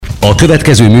A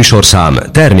következő műsorszám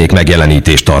termék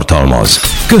megjelenítést tartalmaz.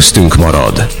 Köztünk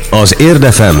marad. Az Érd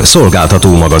FM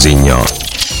szolgáltató magazinja.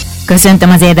 Köszöntöm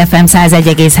az Érd FM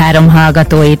 101,3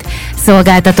 hallgatóit.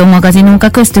 Szolgáltató magazinunk a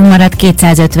Köztünk marad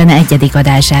 251.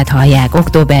 adását hallják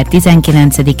október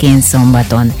 19-én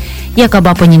szombaton. Jakab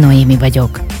Aponyi Noémi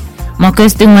vagyok. Ma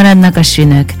köztünk maradnak a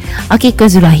sünök, akik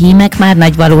közül a hímek már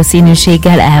nagy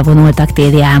valószínűséggel elvonultak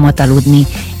téli álmot aludni,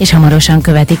 és hamarosan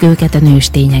követik őket a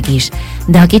nőstények is,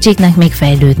 de a kicsiknek még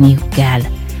fejlődniük kell.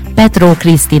 Petró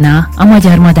Krisztina, a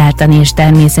Magyar Madártani és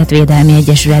Természetvédelmi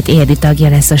Egyesület érdi tagja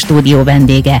lesz a stúdió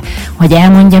vendége, hogy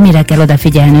elmondja, mire kell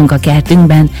odafigyelnünk a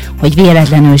kertünkben, hogy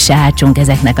véletlenül se ártsunk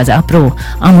ezeknek az apró,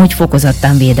 amúgy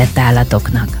fokozottan védett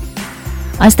állatoknak.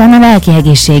 Aztán a lelki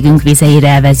egészségünk vizeire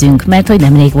elvezünk, mert hogy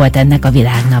nemrég volt ennek a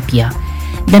világnapja.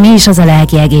 De mi is az a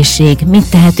lelki egészség? Mit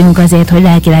tehetünk azért, hogy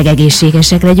lelkileg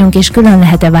egészségesek legyünk, és külön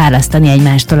lehet-e választani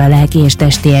egymástól a lelki és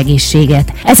testi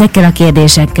egészséget? Ezekkel a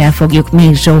kérdésekkel fogjuk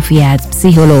Mirk Zsófiát,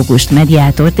 pszichológust,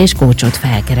 mediátort és kócsot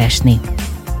felkeresni.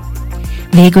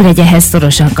 Végül egy ehhez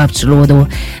szorosan kapcsolódó,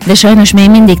 de sajnos még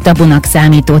mindig tabunak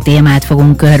számító témát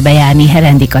fogunk körbejárni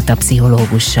Herendi Kata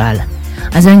pszichológussal.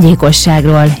 Az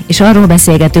öngyilkosságról, és arról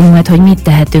beszélgetünk majd, hogy mit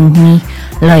tehetünk mi,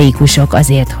 laikusok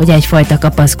azért, hogy egyfajta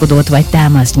kapaszkodót vagy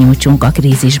támaszt nyújtsunk a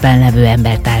krízisben levő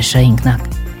embertársainknak.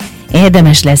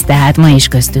 Érdemes lesz tehát ma is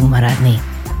köztünk maradni.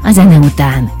 A zene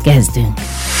után kezdünk.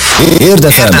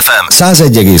 Érd FM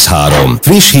 101,3.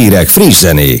 Friss hírek, friss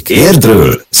zenék.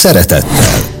 Érdről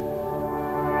szeretettel.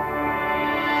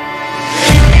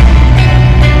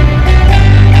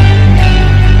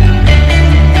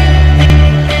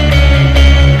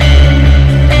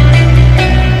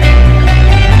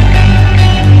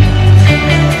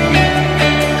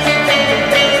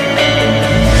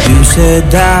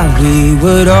 Said that we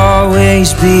would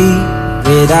always be.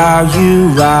 Without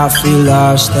you I feel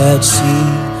lost at sea.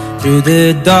 Through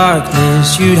the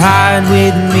darkness you'd hide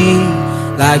with me.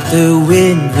 Like the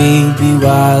wind we'd be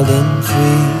wild and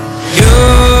free.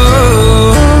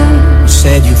 You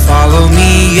said you'd follow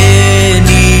me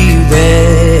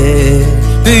anywhere.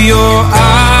 Through your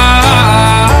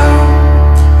eyes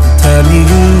tell me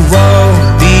you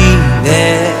won't be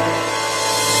there.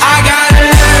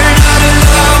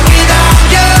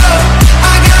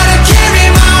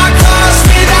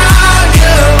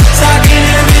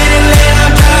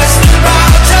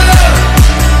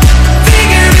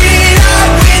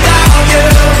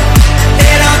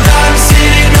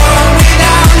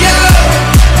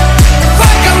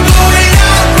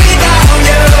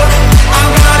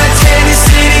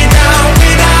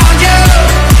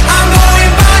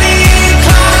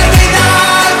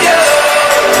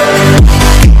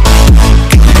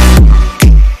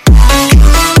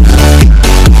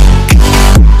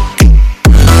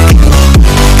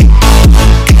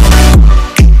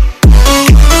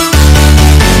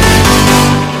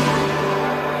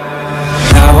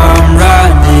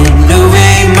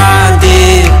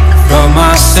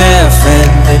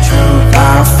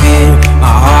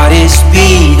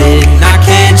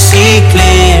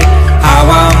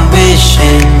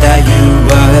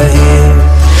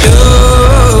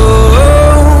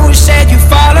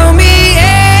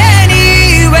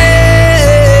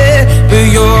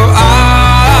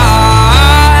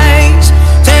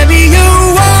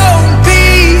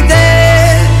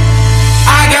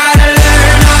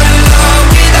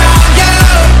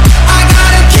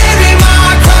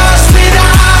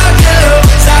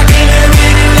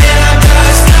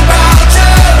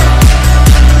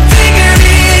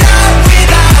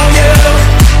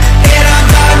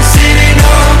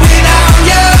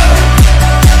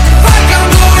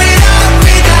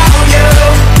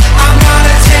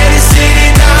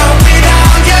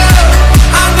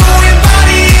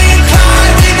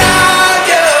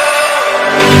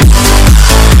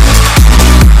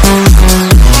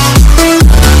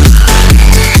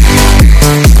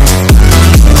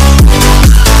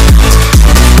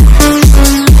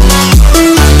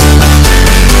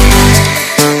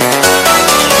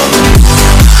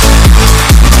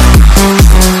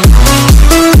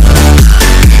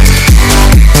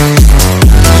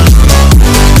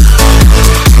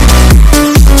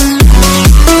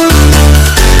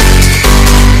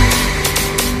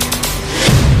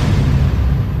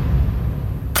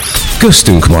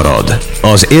 Köztünk marad.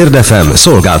 Az Érd FM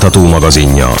szolgáltató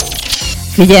magazinja.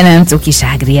 Figyelem,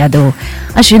 cukiságriadó!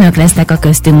 A sünök lesznek a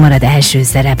köztünk marad első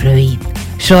szereplői.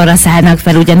 Sorra szállnak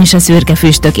fel ugyanis a szürke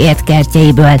füstök Érd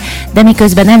kertjeiből, de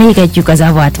miközben elégetjük az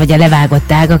avart vagy a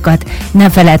levágott ágakat, ne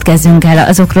feledkezzünk el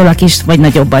azokról a kis vagy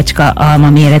nagyobb bacska alma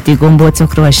méretű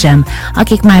gombócokról sem,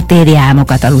 akik már téli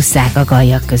álmokat alusszák a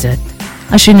gajak között.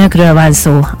 A sünökről van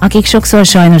szó, akik sokszor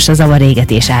sajnos a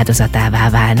zavarégetés áldozatává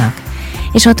válnak.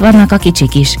 És ott vannak a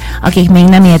kicsik is, akik még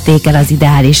nem érték el az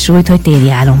ideális súlyt, hogy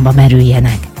téli álomba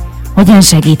merüljenek. Hogyan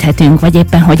segíthetünk, vagy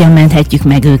éppen hogyan menthetjük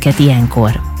meg őket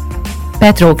ilyenkor?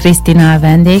 Petró Krisztina a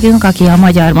vendégünk, aki a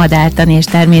Magyar Madártani és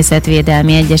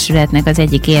Természetvédelmi Egyesületnek az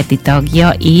egyik érdi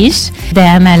tagja is, de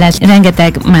emellett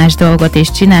rengeteg más dolgot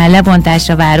is csinál,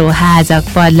 lebontásra váró házak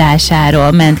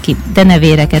padlásáról ment ki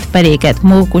denevéreket, peréket,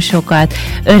 mókusokat,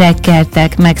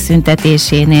 öregkertek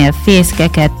megszüntetésénél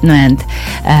fészkeket ment,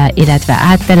 illetve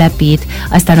áttelepít,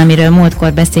 aztán amiről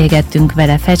múltkor beszélgettünk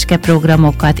vele,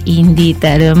 fecskeprogramokat indít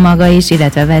elő maga is,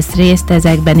 illetve vesz részt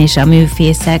ezekben is a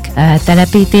műfészek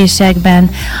telepítésekben,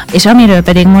 és amiről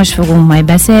pedig most fogunk majd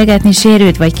beszélgetni,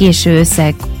 sérült vagy késő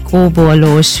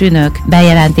összekóborló sünök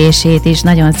bejelentését is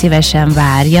nagyon szívesen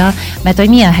várja, mert hogy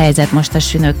mi a helyzet most a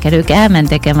sünökkel, ők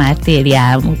elmentek-e már téli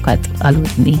álmukat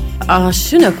aludni? A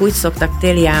sünök úgy szoktak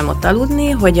téli álmot aludni,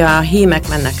 hogy a hímek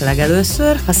mennek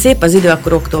legelőször, ha szép az idő,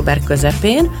 akkor október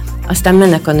közepén, aztán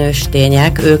mennek a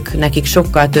nőstények, nekik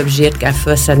sokkal több zsírt kell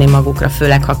felszedni magukra,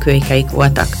 főleg ha kölykeik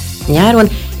voltak nyáron,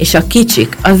 és a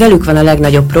kicsik, velük van a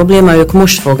legnagyobb probléma, ők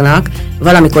most fognak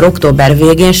valamikor október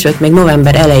végén, sőt még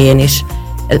november elején is,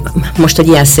 most, hogy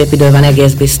ilyen szép idő van,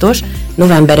 egész biztos,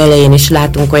 november elején is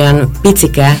látunk olyan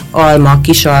picike alma,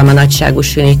 kisalma nagyságú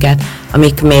süniket,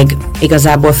 amik még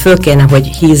igazából föl kéne, hogy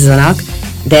hízzanak,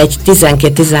 de egy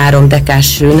 12-13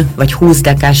 dekás sün, vagy 20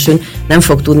 dekás sün nem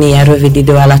fog tudni ilyen rövid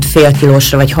idő alatt fél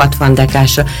kilósra, vagy 60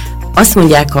 dekásra. Azt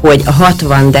mondják, hogy a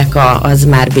 60 deka az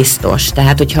már biztos,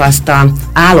 tehát hogyha azt a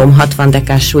álom 60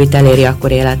 dekás súlyt eléri,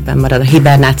 akkor életben marad a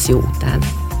hibernáció után.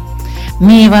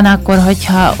 Mi van akkor,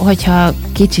 hogyha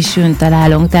kicsi sünt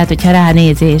találunk, tehát hogyha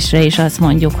ránézésre is azt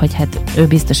mondjuk, hogy hát ő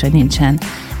biztos, hogy nincsen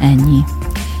ennyi?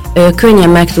 Könnyen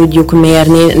meg tudjuk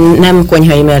mérni, nem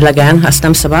konyhai mérlegen, azt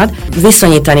nem szabad.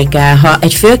 Viszonyítani kell, ha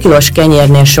egy fél kilós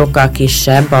kenyérnél sokkal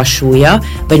kisebb a súlya,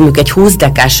 vagy mondjuk egy 20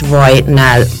 dekás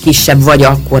vajnál kisebb vagy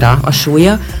akkora a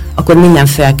súlya, akkor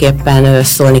mindenféleképpen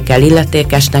szólni kell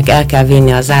illetékesnek, el kell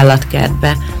vinni az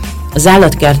állatkertbe. Az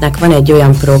állatkertnek van egy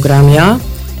olyan programja,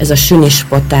 ez a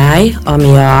sünispotály,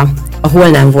 ami a Hol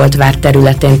nem volt vár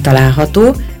területén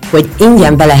található, hogy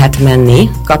ingyen be lehet menni,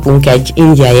 kapunk egy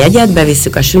ingyen jegyet,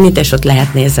 bevisszük a sünit, és ott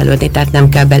lehet nézelődni, tehát nem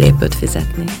kell belépőt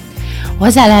fizetni.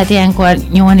 Hozzá lehet ilyenkor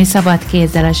nyúlni szabad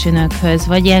kézzel a sünökhöz,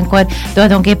 vagy ilyenkor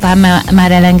tulajdonképpen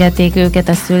már elengedték őket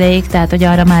a szüleik, tehát hogy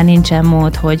arra már nincsen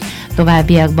mód, hogy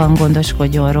továbbiakban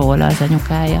gondoskodjon róla az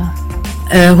anyukája?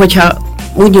 Hogyha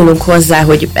úgy nyúlunk hozzá,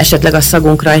 hogy esetleg a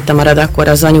szagunk rajta marad, akkor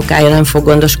az anyukája nem fog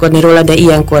gondoskodni róla, de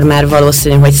ilyenkor már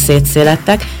valószínű, hogy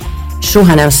szétszélettek.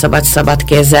 Soha nem szabad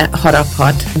kézzel,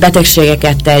 haraphat.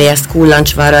 Betegségeket terjeszt,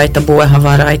 kullancs van rajta, bolha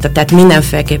van rajta, tehát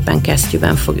mindenféleképpen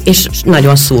kesztyűben fog, és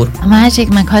nagyon szúr. A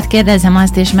másik, meg hadd kérdezzem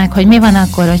azt is meg, hogy mi van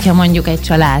akkor, hogyha mondjuk egy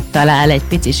család talál egy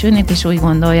pici sünit, és úgy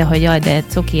gondolja, hogy jaj, de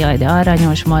cuki, jaj, de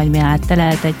aranyos, majd mi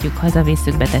átteleltetjük,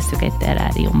 hazavisszük, betesszük egy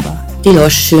terráriumba.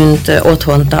 Tilos sünt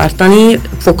otthon tartani,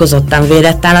 fokozottan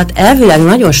védett állat. Elvileg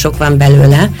nagyon sok van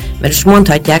belőle, mert is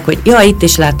mondhatják, hogy ja, itt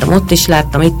is láttam, ott is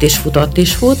láttam, itt is fut, ott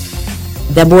is fut,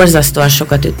 de borzasztóan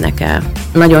sokat ütnek el.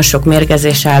 Nagyon sok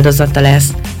mérgezés áldozata lesz.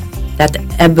 Tehát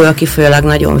ebből kifolyólag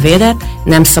nagyon védett,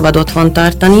 nem szabad otthon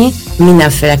tartani,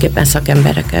 mindenféleképpen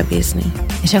szakemberre kell bízni.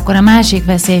 És akkor a másik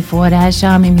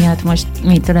veszélyforrása, ami miatt most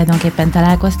mi tulajdonképpen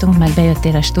találkoztunk, meg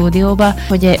bejöttél a stúdióba,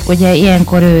 hogy ugye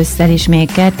ilyenkor ősszel is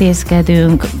még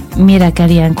kertészkedünk, mire kell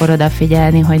ilyenkor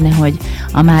odafigyelni, hogy nehogy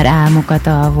a már álmokat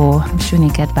alvó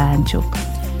süniket bántsuk?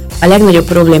 A legnagyobb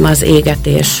probléma az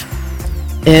égetés.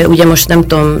 Ugye most nem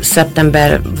tudom,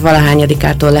 szeptember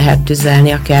valahányadikától lehet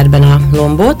tüzelni a kertben a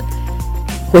lombot.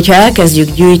 Hogyha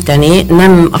elkezdjük gyűjteni,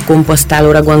 nem a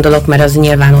komposztálóra gondolok, mert az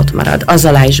nyilván ott marad, az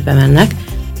alá is bemennek,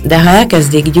 de ha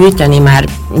elkezdik gyűjteni már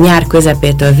nyár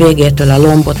közepétől, végétől a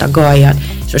lombot, a gajjat,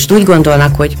 és most úgy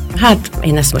gondolnak, hogy hát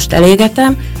én ezt most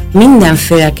elégetem,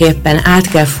 mindenféleképpen át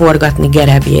kell forgatni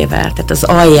gerebjével, tehát az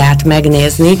alját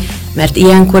megnézni, mert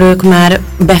ilyenkor ők már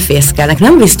befészkelnek.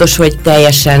 Nem biztos, hogy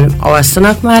teljesen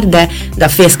alszanak már, de a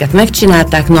fészket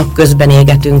megcsinálták, napközben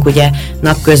égetünk, ugye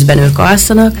napközben ők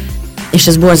alszanak, és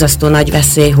ez borzasztó nagy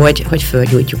veszély, hogy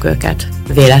fölgyújtjuk őket,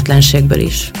 véletlenségből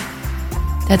is.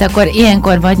 Tehát akkor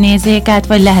ilyenkor vagy nézzék át,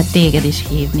 vagy lehet téged is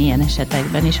hívni ilyen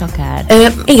esetekben is akár?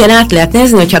 Igen, át lehet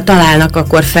nézni, hogyha találnak,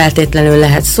 akkor feltétlenül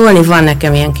lehet szólni. Van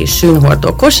nekem ilyen kis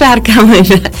sünhordó kosárkám,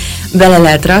 hogy bele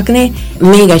lehet rakni.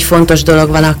 Még egy fontos dolog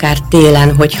van akár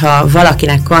télen, hogyha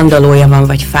valakinek kandallója van,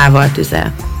 vagy fával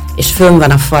tüzel, és fönn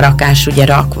van a farakás ugye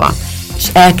rakva, és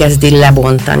elkezdi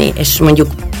lebontani, és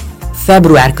mondjuk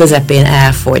február közepén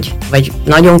elfogy, vagy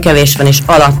nagyon kevés van, és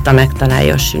alatta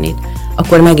megtalálja a sünit,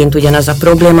 akkor megint ugyanaz a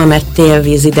probléma, mert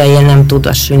télvíz idején nem tud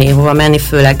a süni hova menni,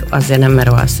 főleg azért nem, mert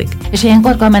alszik. És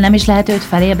ilyenkor már nem is lehet őt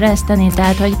felébreszteni?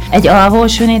 Tehát, hogy egy alvó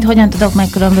sünit hogyan tudok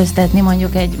megkülönböztetni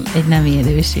mondjuk egy nem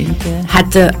élő süntől?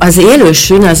 Hát az élő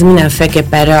sün az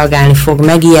mindenféleképpen reagálni fog,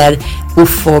 megijed,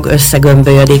 puffog,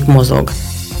 összegömbölyödik, mozog.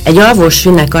 Egy alvó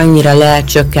sünnek annyira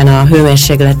lecsökken a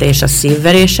hőmérséklete és a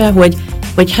szívverése,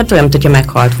 hogy hát olyan, mintha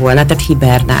meghalt volna, tehát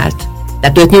hibernált.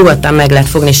 Tehát őt nyugodtan meg lehet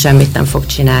fogni, semmit nem fog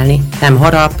csinálni. Nem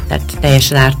harap, tehát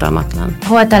teljesen ártalmatlan.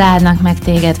 Hol találnak meg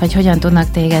téged, vagy hogyan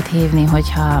tudnak téged hívni,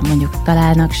 hogyha mondjuk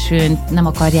találnak sűnt, nem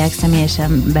akarják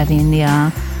személyesen bevinni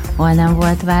hol nem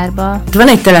volt várba? Van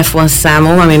egy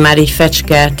telefonszámom, ami már így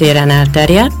Fecske téren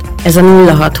elterjedt. Ez a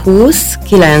 0620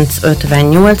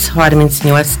 958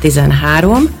 38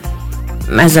 13.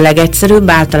 Ez a legegyszerűbb,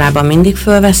 általában mindig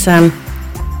fölveszem,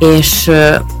 és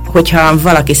hogyha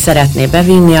valaki szeretné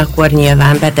bevinni, akkor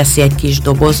nyilván beteszi egy kis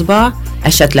dobozba,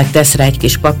 esetleg tesz rá egy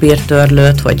kis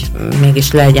papírtörlőt, hogy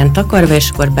mégis le legyen takarva, és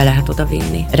akkor be lehet oda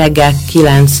vinni. Reggel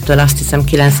 9-től, azt hiszem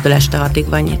 9-től este 6-ig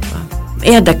van nyitva.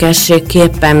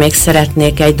 Érdekességképpen még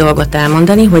szeretnék egy dolgot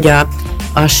elmondani, hogy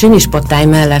a sünispottály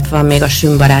mellett van még a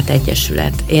Sünbarát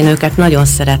Egyesület. Én őket nagyon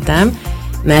szeretem,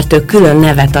 mert ők külön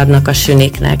nevet adnak a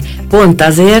süniknek. Pont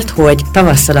azért, hogy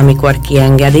tavasszal, amikor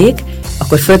kiengedik,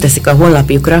 akkor fölteszik a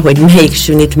honlapjukra, hogy melyik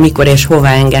sünit, mikor és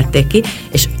hová engedték ki,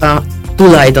 és a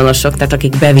tulajdonosok, tehát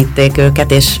akik bevitték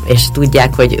őket, és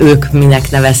tudják, hogy ők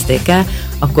minek nevezték el,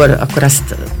 akkor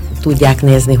azt tudják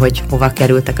nézni, hogy hova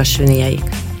kerültek a sünijeik.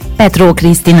 Petró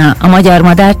Krisztina, a Magyar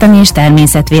Madártani és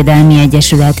Természetvédelmi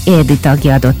Egyesület érdi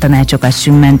tagja adott tanácsokat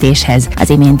sünmentéshez az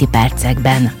iménti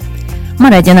percekben.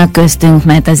 Maradjanak köztünk,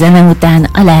 mert a zene után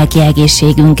a lelki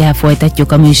egészségünkkel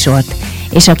folytatjuk a műsort,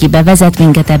 és aki bevezet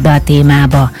minket ebbe a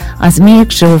témába, az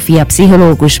Mirk Zsófia,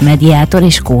 pszichológus, mediátor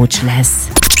és coach lesz.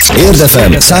 Érdi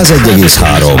FM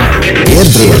 101,3.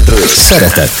 Érdről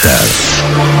szeretettel.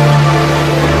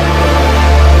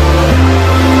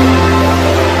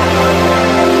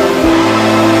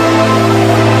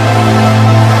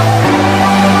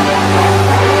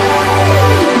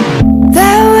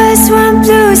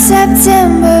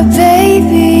 September,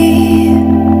 baby,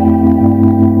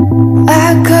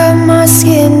 I cut my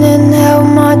skin and held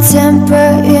my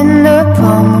temper in the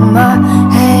palm of my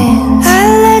hands. I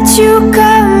let you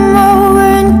come over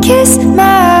and kiss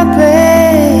my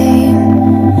brain,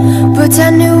 but I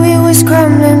knew it was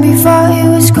crumbling before it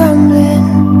was crumbling.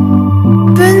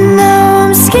 But now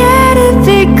I'm scared of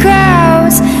big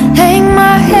crowds. Hang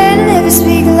my head, never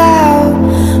speak loud.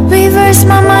 Reverse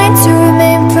my mind to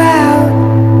remain proud.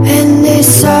 And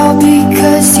it's all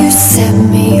because you set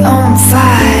me on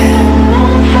fire.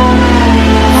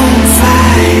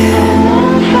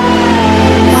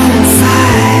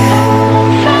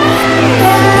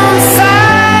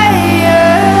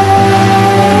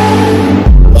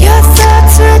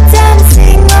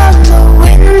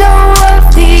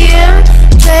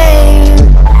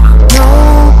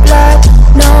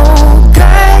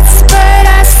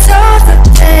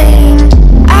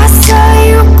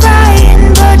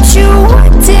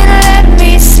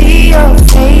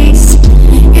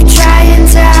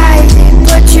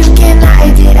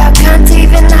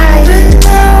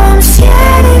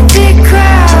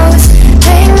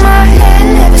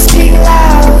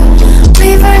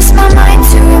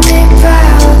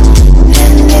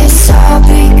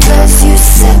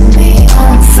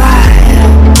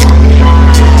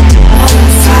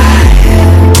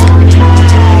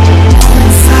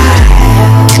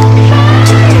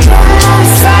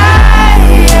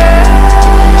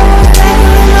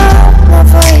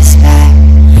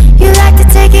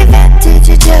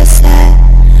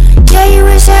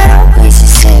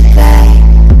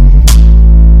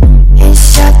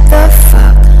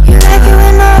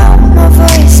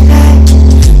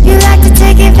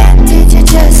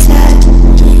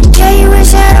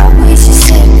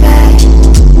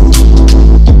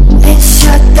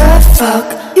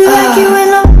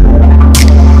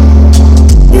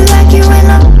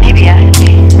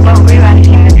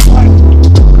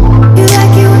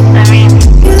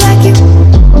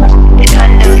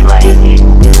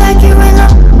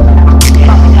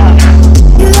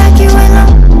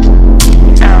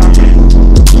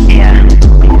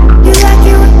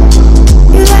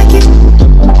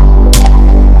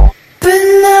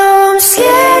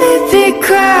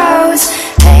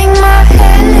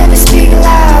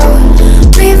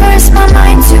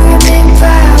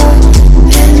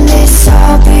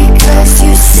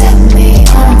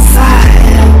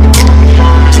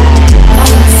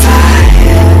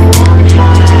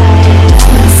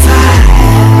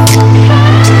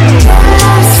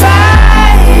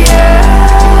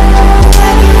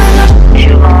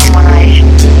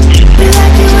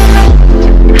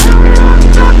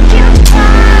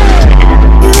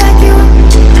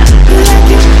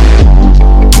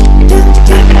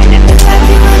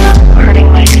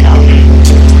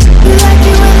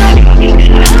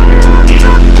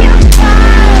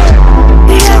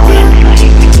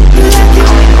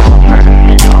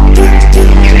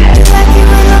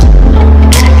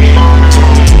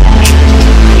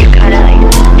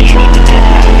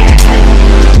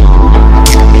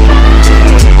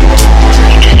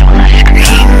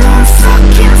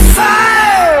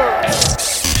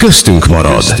 Köztünk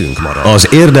marad. Az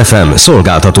Érdi FM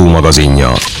szolgáltató magazinja.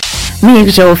 Mirk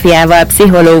Zsófiával,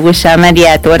 pszichológussal,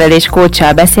 mediátorral és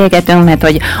coachsal beszélgetünk, mert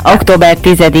hogy október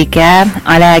 10-e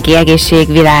a lelki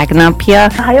egészség világnapja.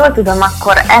 Ha jól tudom,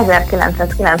 akkor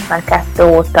 1992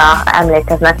 óta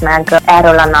emlékeznek meg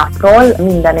erről a napról,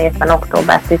 minden évben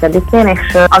október 10-én,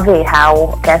 és a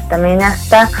WHO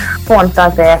kezdeményezte, pont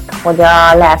azért, hogy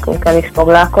a lelkünkkel is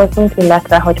foglalkozzunk,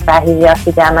 illetve hogy felhívja a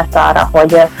figyelmet arra,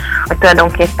 hogy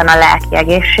tulajdonképpen a lelki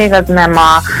egészség az nem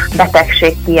a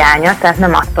betegség hiánya, tehát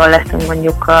nem attól leszünk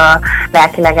mondjuk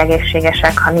lelkileg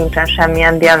egészségesek, ha nincsen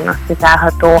semmilyen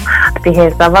diagnosztizálható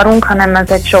pszichés zavarunk, hanem ez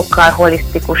egy sokkal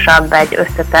holisztikusabb, egy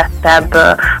összetettebb,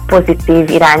 pozitív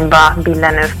irányba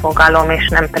billenő fogalom, és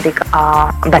nem pedig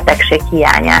a betegség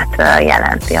hiányát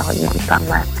jelenti, ahogy mondtam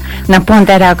már. Na pont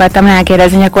erre akartam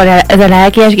rákérdezni, hogy akkor ez a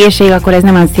lelki egészség, akkor ez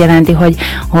nem azt jelenti, hogy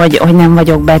nem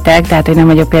vagyok beteg, tehát hogy nem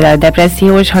vagyok például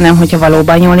depressziós, hanem hogyha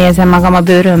valóban jól érzem magam a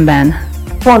bőrömben?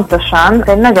 Pontosan, ez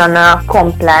egy nagyon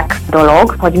komplex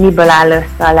dolog, hogy miből áll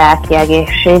össze a lelki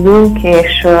egészségünk,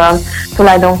 és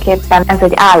tulajdonképpen ez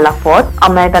egy állapot,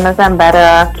 amelyben az ember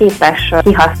képes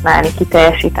kihasználni,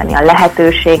 kiteljesíteni a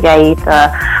lehetőségeit,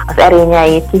 az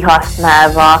erényeit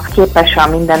kihasználva, képes a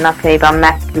mindennapjaiban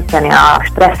megküzdeni a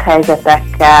stressz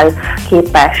helyzetekkel,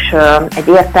 képes egy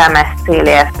értelmes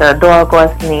célért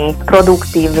dolgozni,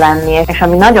 produktív lenni, és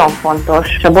ami nagyon fontos,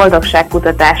 és a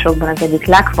boldogságkutatásokban az egyik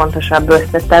legfontosabb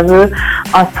összetevő,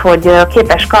 az, hogy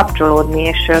képes kapcsolódni,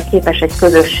 és képes egy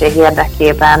közösség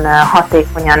érdekében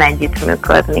hatékonyan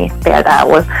együttműködni.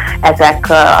 Például ezek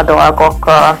a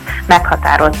dolgok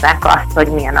meghatározzák azt, hogy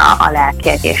milyen a lelki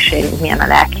egészségünk, milyen a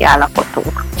lelki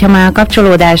állapotunk. Ha már a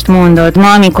kapcsolódást mondod,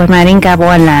 ma, amikor már inkább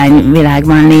online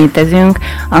világban létezünk,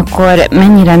 akkor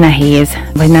mennyire nehéz,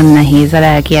 vagy nem nehéz a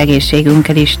lelki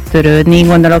egészségünkkel is törődni?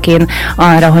 Gondolok én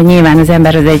arra, hogy nyilván az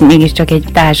ember az mégiscsak egy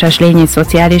társas lény, egy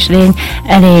szociális lény,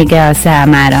 elég-e a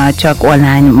számára csak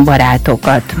online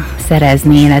barátokat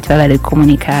szerezni, illetve velük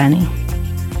kommunikálni?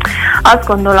 Azt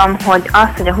gondolom, hogy az,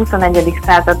 hogy a 21.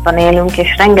 században élünk,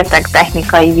 és rengeteg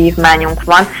technikai vívmányunk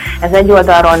van, ez egy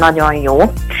oldalról nagyon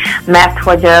jó, mert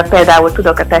hogy például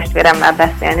tudok a testvéremmel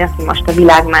beszélni, aki most a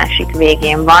világ másik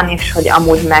végén van, és hogy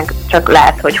amúgy meg csak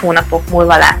lehet, hogy hónapok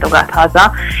múlva látogat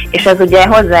haza, és ez ugye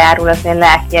hozzájárul az én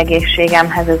lelki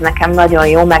egészségemhez, ez nekem nagyon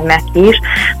jó, meg neki is,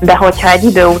 de hogyha egy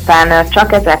idő után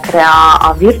csak ezekre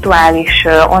a virtuális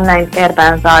online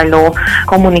térben zajló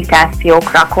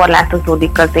kommunikációkra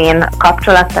korlátozódik az én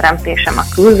kapcsolatteremtésem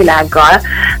a külvilággal,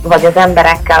 vagy az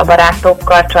emberekkel, a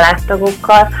barátokkal,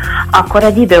 családtagokkal, akkor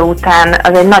egy idő után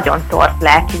az egy nagyon torz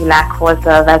lelkivilághoz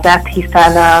vezet,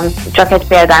 hiszen csak egy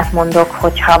példát mondok,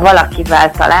 hogyha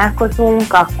valakivel találkozunk,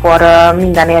 akkor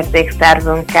minden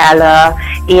érzékszervünkkel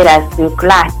érezzük,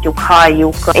 látjuk,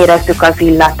 halljuk, érezzük az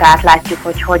illatát, látjuk,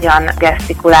 hogy hogyan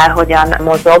gesztikulál, hogyan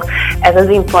mozog. Ez az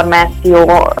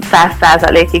információ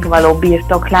 100%-ig való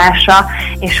birtoklása,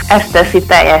 és ezt teszi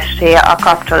teljessé a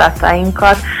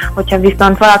kapcsolatainkat. Hogyha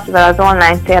viszont valakivel az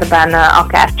online térben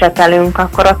akár csetelünk,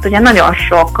 akkor ott ugye nagyon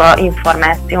sok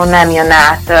információ nem jön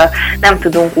át, nem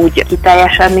tudunk úgy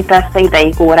kiteljesedni, persze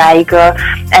ideig, óráig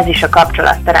ez is a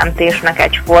kapcsolatteremtésnek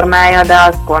egy formája, de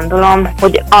azt gondolom,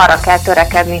 hogy arra kell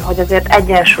törekedni, hogy azért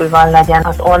egyensúlyban legyen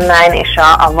az online és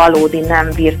a valódi, nem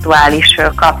virtuális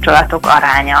kapcsolatok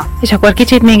aránya. És akkor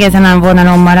kicsit még ezen a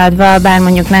vonalon maradva, bár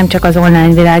mondjuk nem csak az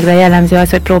online világra jellemző az,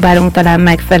 hogy próbálunk talán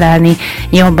megfelelni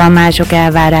jobban mások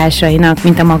elvárásainak,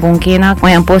 mint a magunkénak,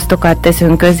 olyan posztokat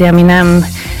teszünk közé, ami nem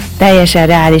teljesen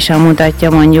reálisan mutatja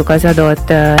mondjuk az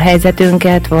adott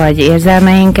helyzetünket, vagy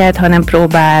érzelmeinket, hanem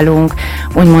próbálunk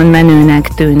úgymond menőnek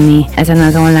tűnni ezen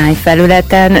az online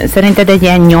felületen. Szerinted egy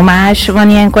ilyen nyomás van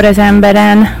ilyenkor az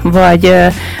emberen, vagy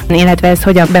illetve ez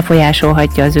hogyan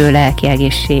befolyásolhatja az ő lelki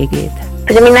egészségét?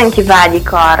 Ugye mindenki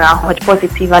vágyik arra, hogy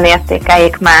pozitívan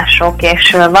értékeljék mások,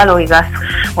 és való igaz,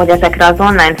 hogy ezekre az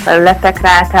online felületekre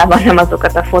általában nem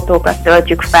azokat a fotókat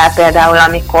töltjük fel, például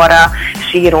amikor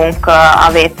sírunk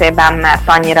a WC-ben, mert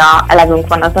annyira elegünk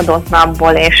van az adott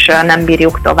napból, és nem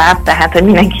bírjuk tovább, tehát hogy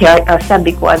mindenki a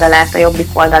szebbik oldalát, a jobbik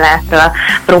oldalát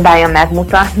próbálja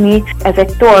megmutatni. Ez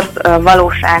egy torz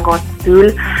valóságot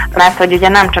szül, mert hogy ugye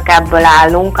nem csak ebből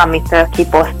állunk, amit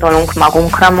kiposztolunk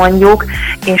magunkra mondjuk,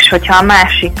 és hogyha a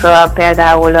másik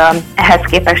például ehhez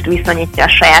képest viszonyítja a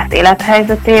saját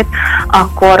élethelyzetét,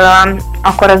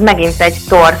 akkor az megint egy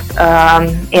torz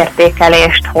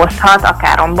értékelést hozhat,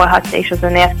 akár rombolhatja is az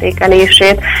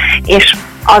önértékelését, és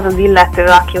az az illető,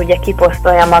 aki ugye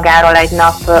kiposztolja magáról egy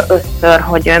nap 5-ször,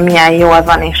 hogy milyen jól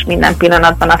van és minden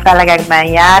pillanatban a felegekben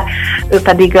jár, ő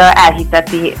pedig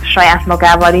elhiteti saját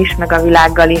magával is, meg a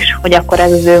világgal is, hogy akkor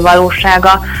ez az ő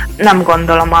valósága. Nem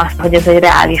gondolom azt, hogy ez egy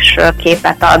reális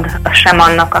képet ad sem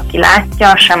annak, aki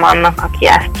látja, sem annak, aki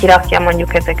ezt kirakja,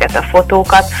 mondjuk ezeket a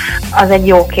fotókat. Az egy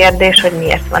jó kérdés, hogy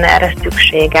miért van erre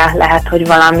szüksége. Lehet, hogy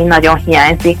valami nagyon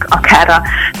hiányzik, akár a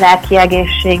lelki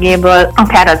egészségéből,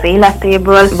 akár az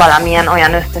életéből, valamilyen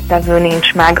olyan összetevő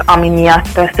nincs meg, ami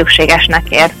miatt szükségesnek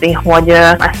érzi, hogy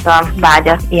ezt a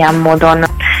vágyat ilyen módon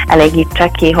elégítse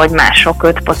ki, hogy mások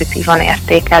őt pozitívan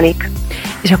értékelik.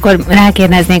 És akkor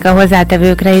rákérdeznék a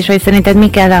hozzátevőkre is, hogy szerinted mi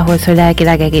kell ahhoz, hogy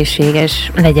lelkileg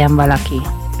egészséges legyen valaki?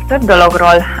 Több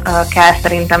dologról kell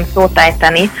szerintem szót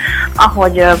ejteni,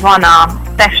 ahogy van a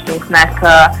testünknek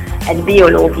egy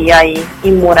biológiai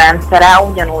immunrendszere,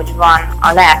 ugyanúgy van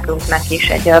a lelkünknek is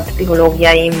egy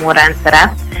pszichológiai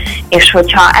immunrendszere, és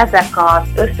hogyha ezek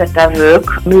az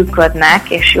összetevők működnek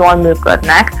és jól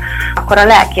működnek, akkor a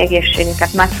lelki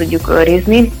egészségünket meg tudjuk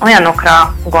őrizni.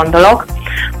 Olyanokra gondolok,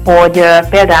 hogy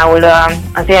például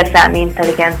az érzelmi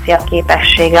intelligencia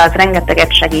képessége az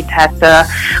rengeteget segíthet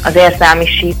az érzelmi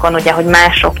síkon, ugye, hogy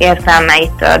mások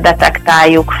érzelmeit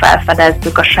detektáljuk,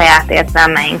 felfedezzük, a saját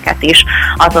érzelmeinket is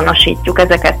azonosítjuk,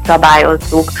 ezeket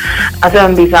szabályozzuk. Az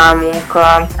önbizalmunk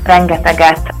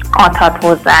rengeteget adhat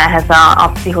hozzá ehhez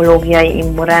a pszichológiai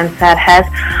immunrendszerhez.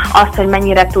 Azt, hogy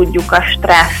mennyire tudjuk a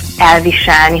stresszt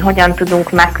elviselni, hogyan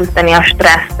tudunk megküzdeni a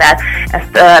stresszel.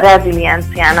 Ezt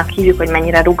rezilienciának hívjuk, hogy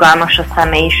mennyire rugalmas a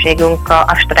személyiségünk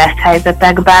a stressz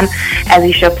helyzetekben. Ez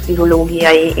is a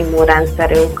pszichológiai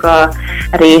immunrendszerünk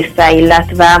része,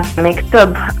 illetve még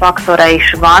több faktora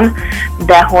is van,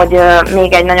 de hogy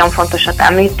még egy nagyon fontosat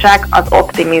említsek, az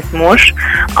optimizmus,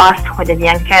 az, hogy egy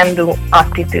ilyen can-do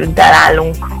attitűddel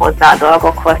állunk hozzá a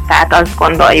dolgokhoz, tehát azt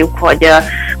gondoljuk, hogy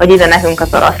ide nekünk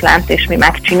az oroszlánt, és mi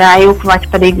megcsináljuk, vagy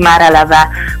pedig már eleve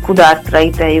kudarcra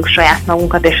ítéljük saját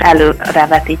magunkat, és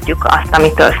előrevetítjük azt,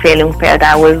 amitől félünk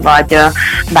például, vagy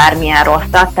bármilyen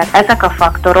rosszat. Tehát ezek a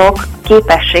faktorok,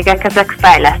 képességek, ezek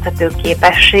fejleszthető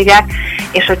képességek,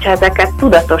 és hogyha ezeket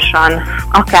tudatosan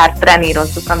akár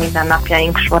trenírozzuk a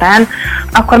mindennapjaink során,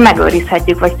 akkor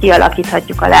megőrizhetjük, vagy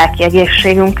kialakíthatjuk a lelki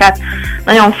egészségünket.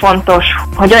 Nagyon fontos,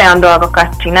 hogy olyan dolgokat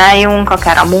csináljunk,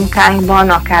 akár a munkánkban,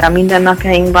 akár a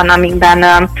mindennapjainkban,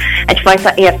 amikben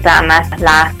egyfajta értelmet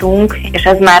látunk, és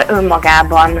ez már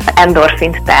önmagában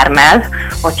endorfint termel,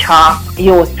 hogyha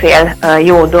jó cél,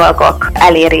 jó dolgok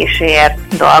eléréséért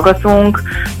dolgozunk,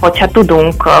 hogyha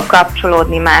tudunk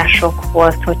kapcsolódni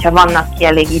másokhoz, hogyha vannak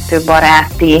kielégítő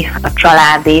baráti,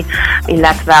 családi,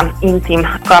 illetve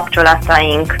intim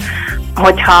kapcsolataink,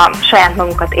 hogyha saját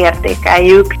magunkat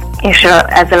értékeljük, és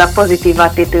ezzel a pozitív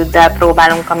attitűddel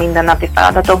próbálunk a mindennapi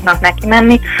feladatoknak neki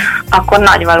menni, akkor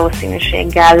nagy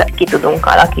valószínűséggel ki tudunk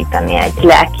alakítani egy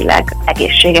lelkileg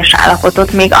egészséges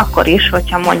állapotot, még akkor is,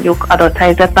 hogyha mondjuk adott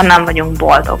helyzetben nem vagyunk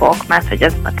boldogok, mert hogy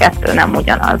ez a kettő nem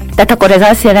ugyanaz. Tehát akkor ez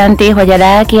azt jelenti, hogy a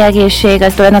lelki egészség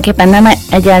az tulajdonképpen nem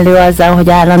egyenlő azzal, hogy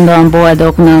állandóan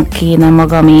boldognak kéne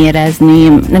magam érezni,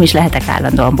 nem is lehetek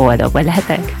állandóan boldog, vagy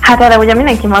lehetek? Hát erre ugye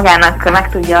mindenki magának meg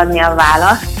tudja adni a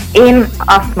választ. Én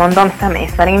azt mondom személy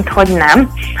szerint, hogy nem.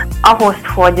 Ahhoz,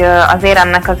 hogy az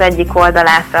éremnek az egyik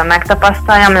oldalát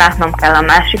megtapasztaljam, látnom kell a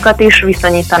másikat is,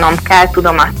 viszonyítanom kell,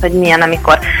 tudom azt, hogy milyen,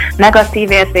 amikor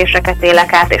negatív érzéseket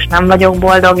élek át, és nem vagyok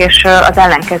boldog, és az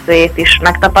ellenkezőjét is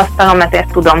megtapasztalom,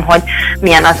 ezért tudom, hogy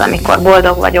milyen az, amikor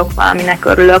boldog vagyok, valaminek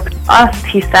örülök. Azt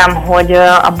hiszem, hogy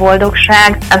a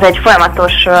boldogság az egy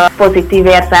folyamatos pozitív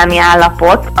érzelmi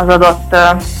állapot az adott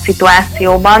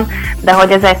szituációban, de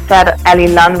hogy ez egyszer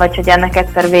elillan, vagy hogy ennek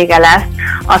egyszer vége lesz,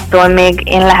 attól még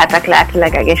én lehetek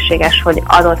lelkileg egészséges, hogy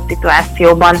adott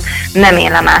szituációban nem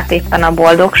élem át éppen a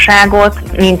boldogságot,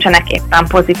 nincsenek éppen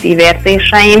pozitív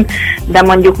érzéseim, de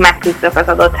mondjuk megküzdök az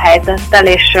adott helyzettel,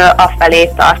 és afelé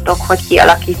tartok, hogy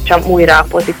kialakítsam újra a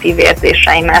pozitív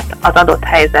érzéseimet az adott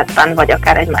helyzetben, vagy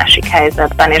akár egy másik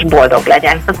helyzetben, és boldog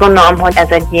legyen. Azt gondolom, hogy ez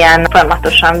egy ilyen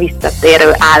folyamatosan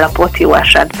visszatérő állapot jó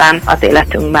esetben az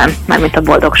életünkben, mármint a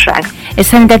boldogság. És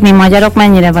szerinted mi magyarok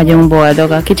mennyire vagyunk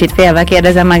boldogak? Kicsit félve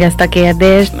kérdezem meg ezt a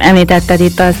kérdést. Említetted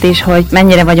itt azt is, hogy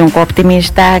mennyire vagyunk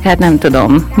optimisták, hát nem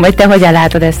tudom. Vagy te hogyan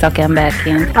látod ezt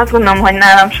szakemberként? Azt gondolom, hogy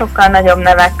nálam sokkal nagyobb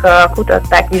nevek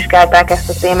kutatták, vizsgálták ezt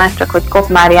a témát, csak hogy Kopp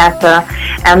Máriát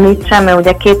említsem, ő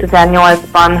ugye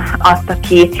 2008-ban adta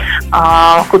ki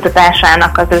a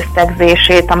kutatásának az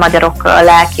összegzését a magyarok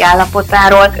lelki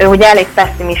állapotáról. Ő ugye elég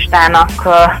pessimista pessimistának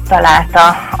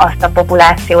találta azt a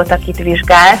populációt, akit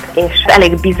vizsgált, és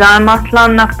elég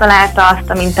bizalmatlannak találta azt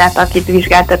a mintát, akit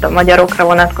vizsgált, tehát a magyarokra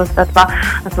vonatkoztatva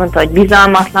azt mondta, hogy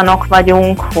bizalmatlanok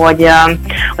vagyunk, hogy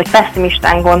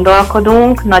pessimistán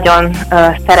gondolkodunk, nagyon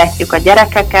szeretjük a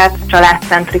gyerekeket,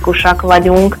 családcentrikusak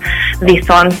vagyunk,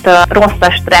 viszont rossz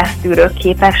a stressztűrő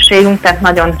képességünk, tehát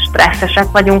nagyon stresszesek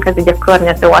vagyunk, ez így a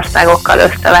környező országokkal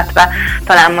összevetve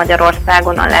talán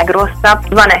Magyarországon a legrosszabb.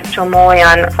 Van egy csomó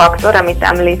olyan faktor, amit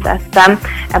említettem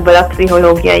ebből a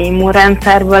pszichológiai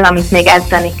immunrendszerből, amit még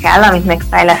edzeni kell, amit még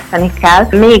fejleszteni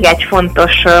kell. Még egy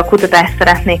fontos kutatást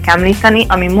szeretnék említeni,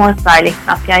 ami most zajlik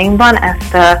napjainkban,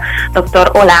 ezt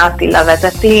dr. Olá Attila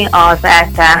vezeti, az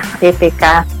ELTE PPK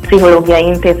Pszichológiai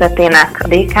Intézetének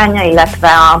dékánja, illetve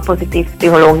a pozitív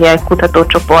pszichológiai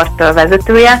kutatócsoport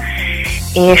vezetője,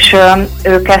 és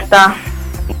ők ezt a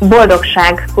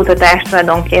boldogság kutatást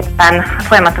tulajdonképpen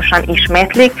folyamatosan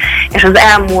ismétlik, és az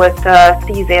elmúlt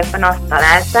 10 évben azt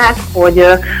találták,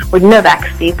 hogy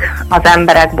növekszik az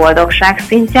emberek boldogság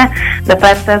szintje, de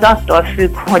persze ez attól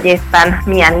függ, hogy éppen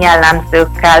milyen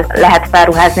jellemzőkkel lehet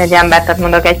felruházni egy embert. Tehát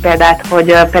mondok egy példát,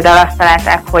 hogy például azt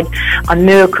találták, hogy a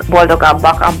nők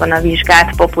boldogabbak abban a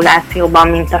vizsgált populációban,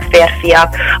 mint a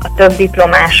férfiak, a több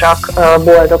diplomások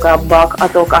boldogabbak,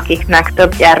 azok, akiknek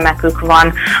több gyermekük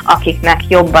van, akiknek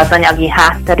jobb az anyagi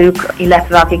hátterük,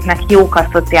 illetve akiknek jók a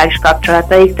szociális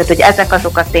kapcsolataik, tehát hogy ezek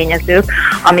azok a tényezők,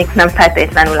 amik nem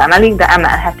feltétlenül emelik, de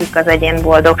emelhetik az egyén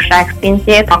boldogság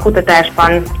szintjét. A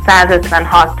kutatásban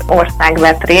 156 ország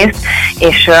vett részt,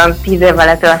 és 10 évvel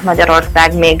ezelőtt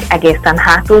Magyarország még egészen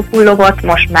hátul kullogott,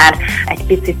 most már egy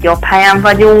picit jobb helyen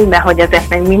vagyunk, de hogy azért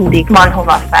még mindig van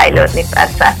hova fejlődni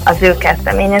persze. Az ő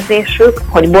kezdeményezésük,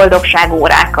 hogy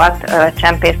boldogságórákat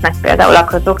csempésznek például a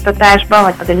közoktatásba,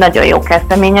 vagy az egy nagyon jó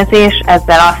kezdeményezés,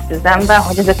 ezzel azt üzem be,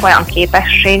 hogy ezek olyan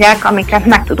képességek, amiket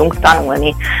meg tudunk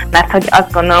tanulni. Mert hogy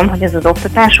azt gondolom, hogy ez az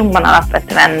oktatásunkban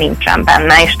alapvetően nincsen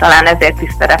benne, és talán ezért is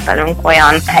szerepelünk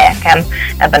olyan helyeken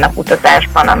ebben a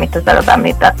kutatásban, amit az előbb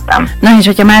említettem. Na és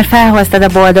hogyha már felhoztad a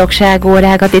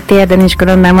boldogságórákat, itt Érden is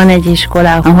különben van egy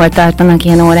iskola, ahol tartanak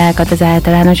ilyen órákat az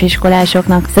általános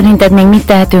iskolásoknak. Szerinted még mit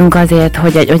tehetünk azért,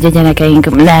 hogy a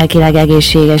gyerekeink lelkileg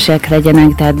egészségesek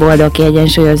legyenek, tehát boldog,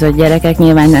 kiegyensúlyozott gyerekek?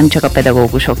 Nyilván nem csak a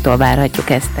pedagógusoktól várhatjuk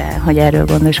ezt el, hogy erről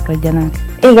gondoskodjanak.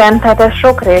 Igen, tehát ez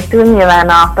sokrétű, nyilván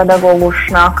a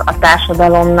pedagógusnak, a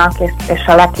társadalomnak és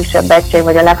a legkisebb egység,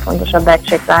 vagy a legfontosabb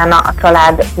egység talán a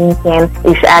család szintjén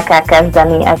is el kell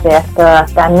kezdeni ezért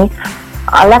tenni.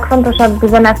 A legfontosabb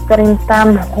üzenet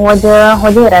szerintem,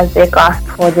 hogy érezzék azt,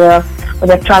 hogy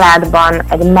a családban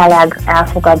egy meleg,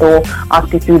 elfogadó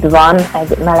attitűd van,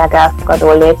 egy meleg,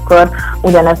 elfogadó légkör.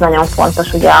 Ugyanez nagyon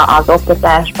fontos ugye az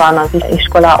oktatásban, az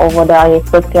iskola, óvodai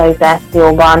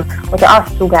szocializációban, hogy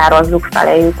azt sugározzuk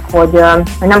feléjük, hogy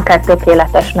nem kell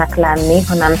tökéletesnek lenni,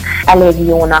 hanem elég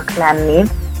jónak lenni,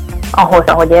 ahhoz,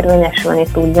 ahogy érvényesülni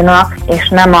tudjanak, és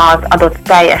nem az adott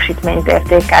teljesítményt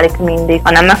értékelik mindig,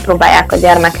 hanem megpróbálják a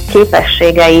gyermek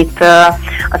képességeit,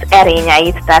 az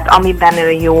erényeit, tehát amiben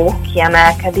ő jó,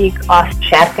 kiemelkedik, azt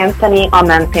serkenteni, a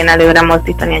mentén előre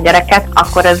mozdítani a gyereket,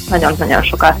 akkor ez nagyon-nagyon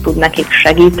sokat tud nekik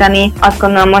segíteni. Azt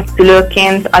gondolom, hogy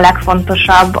szülőként a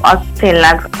legfontosabb az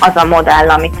tényleg az a modell,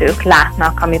 amit ők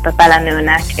látnak, amiben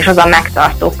belenőnek, és az a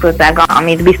megtartó közeg,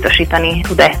 amit biztosítani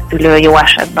tud egy szülő jó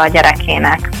esetben a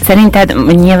gyerekének.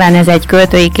 Szerinted nyilván ez egy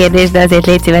költői kérdés, de azért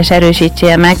légy szíves,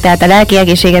 erősítsél meg. Tehát a lelki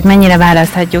egészséget mennyire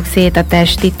választhatjuk szét a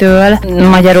testitől?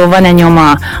 Magyarul van-e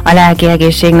nyoma a lelki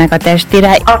egészségnek a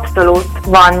testire? Abszolút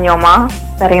van nyoma.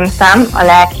 Szerintem a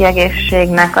lelki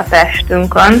egészségnek a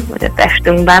testünkön, vagy a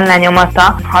testünkben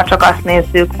lenyomata, ha csak azt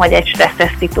nézzük, hogy egy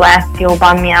stresszes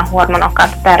szituációban milyen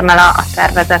hormonokat termel a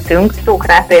szervezetünk.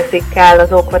 Szókrátészig kell,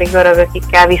 az ókori görögökig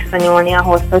kell visszanyúlni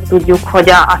ahhoz, hogy tudjuk, hogy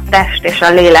a test és a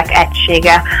lélek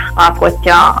egysége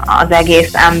alkotja az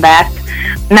egész embert.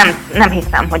 Nem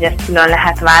hiszem, hogy ezt külön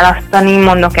lehet választani.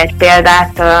 Mondok egy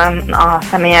példát a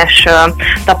személyes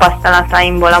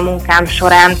tapasztalataimból a munkám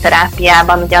során,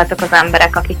 terápiában, ugye azok az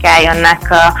emberek, akik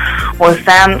eljönnek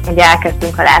hozzám, ugye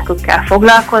elkezdünk a lelkükkel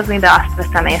foglalkozni, de azt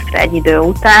veszem észre egy idő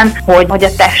után, hogy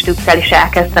a testükkel is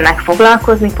elkezdenek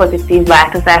foglalkozni, pozitív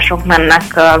változások mennek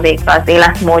végbe az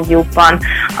életmódjukban,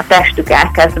 a testük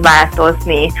elkezd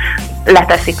változni,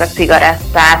 leteszik a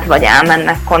cigarettát, vagy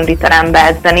elmennek konditerembe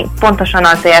edzeni, pontosan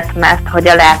azért, mert hogy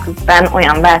a lelkükben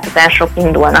olyan változások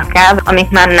indulnak el, amik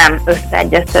már nem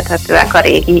összeegyeztethetőek a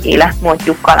régi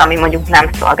életmódjukkal, ami mondjuk nem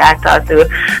szolgálta az ő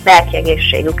lelki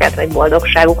egészségüket, vagy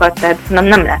boldogságukat, tehát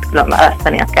nem lehet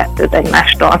különválasztani a kettőt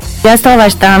egymástól. Azt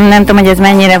olvastam, nem tudom, hogy ez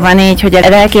mennyire van így, hogy a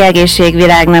lelki egészség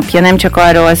világnapja nem csak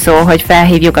arról szól, hogy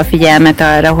felhívjuk a figyelmet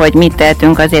arra, hogy mit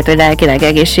tehetünk azért, hogy lelkileg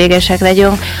egészségesek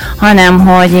legyünk, hanem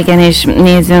hogy igenis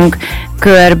nézzünk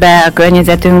körbe a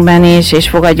környezetünkben is, és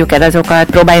fogadjuk el azokat,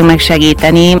 próbáljunk meg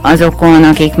segíteni azokon,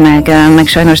 akik meg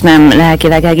sajnos nem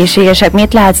lelkileg egészségesek.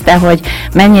 Mit látsz te, hogy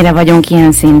mennyire vagyunk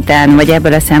ilyen szinten, vagy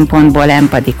ebből a szempontból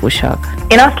empatikusak?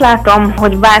 Én azt látom,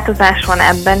 hogy változás van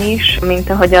ebben is, mint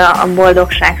ahogy a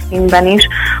boldogság színben is.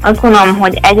 Azt gondolom,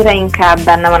 hogy egyre inkább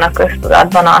benne van a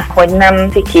köztudatban az, hogy nem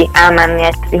ciki elmenni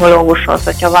egy pszichológushoz,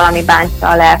 hogyha valami bántja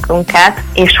a lelkünket,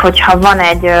 és hogyha van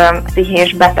egy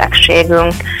pszichés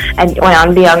betegségünk, egy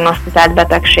olyan diagnosztizált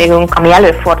betegségünk, ami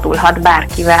előfordulhat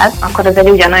bárkivel, akkor ez egy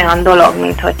ugyanolyan dolog,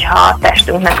 mint hogyha a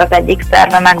testünknek az egyik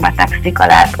szerve megbetegszik, a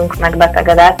lelkünk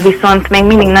megbetegedett. Viszont még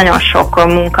mindig nagyon sok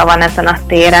munka van ezen a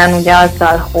téren, ugye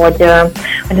azzal, hogy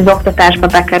az oktatásba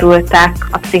bekerültek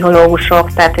a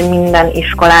pszichológusok, tehát hogy minden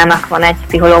iskolának van egy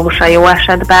pszichológusa jó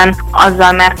esetben,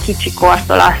 azzal már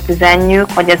kicsikortól azt üzenjük,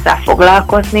 hogy ezzel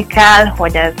foglalkozni kell,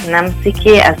 hogy ez nem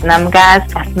ciki, ez nem gáz,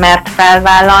 ezt mert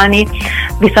felvállalni,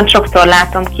 viszont sokszor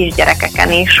látom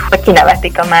kisgyerekeken is, hogy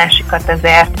kinevetik a másikat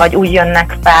ezért, vagy úgy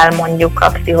jönnek fel mondjuk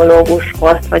a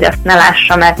pszichológushoz, hogy azt ne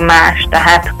lássa meg más,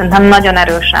 tehát nem nagyon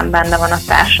erősen benne van a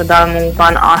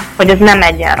társadalmunkban az, hogy ez nem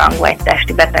egyenrangú egy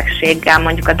testi betegséggel,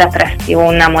 mondjuk a depresszió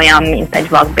nem olyan, mint egy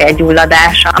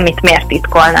vakbélgyulladás, amit miért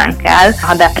titkolnánk el.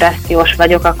 Ha depressziós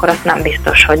vagyok, akkor azt nem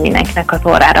biztos, hogy mindenkinek az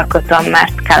órára kötöm,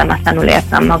 mert kellemetlenül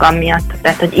érzem magam miatt.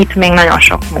 Tehát, hogy itt még nagyon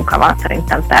sok munka van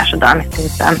szerintem társadalmi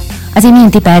szinten. Az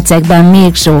iménti percekben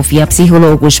Mirk Zsófia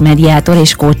pszichológus, mediátor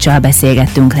és coachsal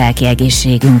beszélgettünk lelki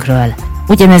egészségünkről.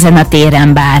 Ugyanezen a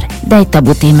téren bár, de egy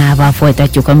tabu témával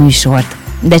folytatjuk a műsort,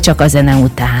 de csak a zene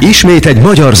után. Ismét egy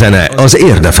magyar zene az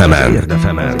Érdi FM-en.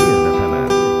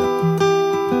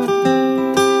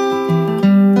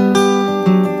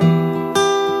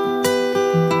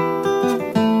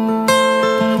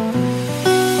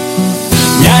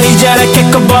 Nyári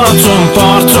gyerekek a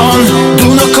Balatonparton,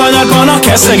 Dunakanyagban a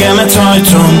keszegemet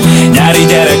hajtom. Nyári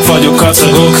gyerek vagyok,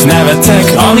 kacagok,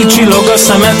 nevetek, amíg csillog a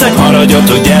szemetek,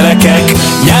 maradjatok gyerekek.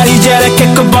 Nyári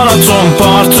gyerekek a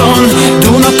Balatonparton,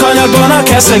 Dunakanyagban a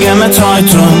keszegemet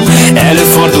hajtom.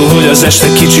 Előfordul, hogy az este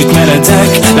kicsit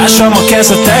meredek, lássam a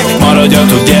kezetek,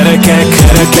 maradjatok gyerekek.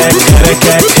 Kerekek,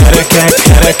 kerekek, kerekek,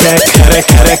 kerekek,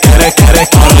 kerekek, kerekek,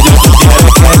 kerekek, maradjatok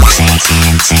gyerekek.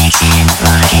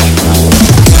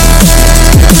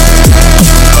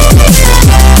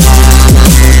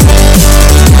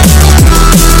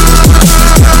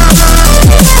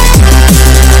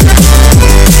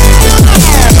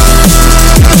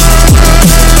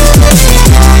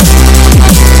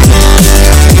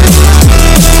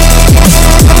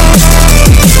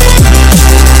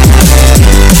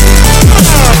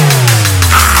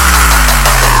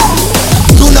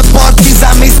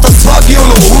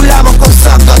 Hullámokon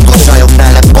szaggató,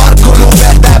 csajoknál leparkoló,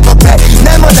 verdába be,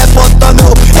 nem a lepattanó.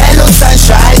 Hello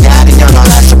sunshine, nyári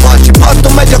nyaralás a Balcsi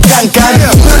parton megy a kánkán.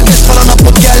 Pörges fel a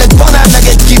napot, kell egy banán, meg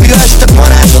egy kivi, este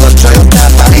parándol a csajoknál.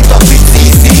 Pár itt a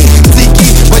picizi, ciki,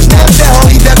 vagy nem, de ha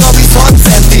hideg a víz 6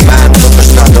 centi. Vándorok a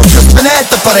strandon, közben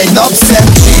eltapar egy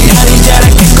napszemcsi. Nyári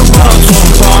gyerekek a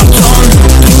Balatonparton,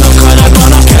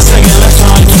 Dunakanyagban a keszegemet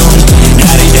hajtom.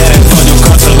 Nyári gyerek vagyok,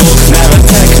 kacagok,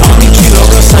 nevetek, amíg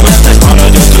csillog a szemetek,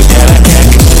 maradjatok gyerekek.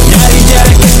 Nyári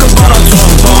gyerekek a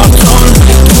Balatonparton,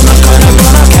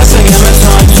 Dunakanyagban a keszegemet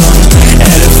hajtom.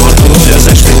 Előfordul, hogy az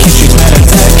este kicsit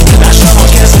meredek, lássam a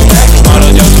kezetek,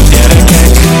 maradjatok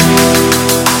gyerekek.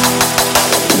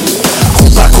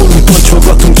 Kupákolunk,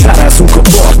 poncsolgatunk, csárázunk a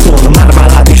parton.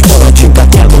 Mármálád és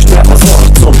palacsintát nyelmos le az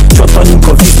arcom. Csatanyunk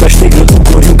a vízbes, tégről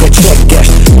ugorjunk egy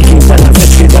seggest. Igénytelen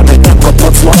fecskéden, meg nem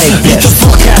kaphatsz ma egyest. Itt a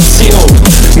vakáció,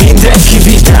 mindenki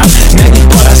vidám,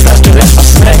 megint paráztál tőle,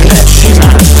 azt meg lehet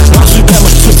simán. Maxulj be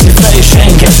most cuci fel és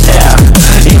engedd el,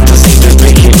 itt az időt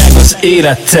békén meg az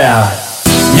élettel.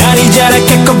 Nyári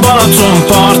gyerekek a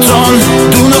Balatonparton,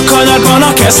 Dunakanyagban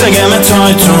a keszegemet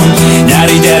hajtom.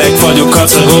 Nyári gyerek vagyok,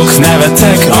 kacagok,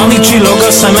 nevetek, amíg csillog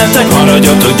a szemetek,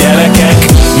 maradjatok gyerekek.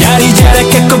 Nyári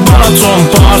gyerekek a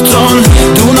Balatonparton,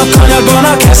 Dunakanyagban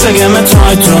a keszegemet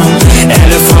hajtom.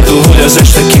 Előfordul, hogy az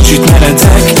este kicsit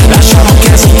meredek, lássam a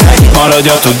kezetek,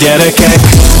 maradjatok gyerekek.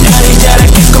 Nyári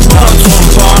gyerekek a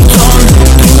Balatonparton,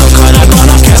 Dunakanyagban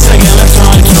a keszegemet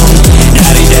hajtom.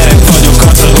 Nyári gyerek vagyok,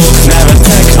 kacagok,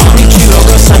 nevetek, amíg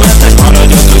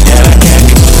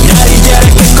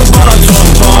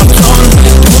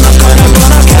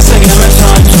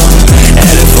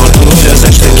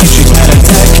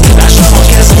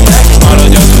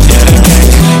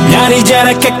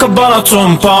a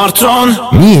Balatonparton.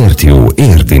 Miért jó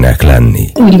érdinek lenni?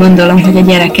 Úgy gondolom, hogy a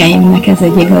gyerekeimnek ez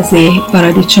egy igazi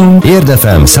paradicsom. Érd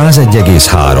FM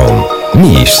 101,3.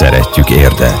 Mi is szeretjük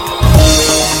Érdet.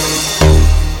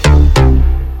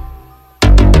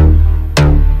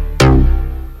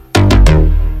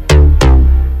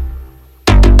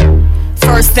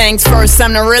 First things first,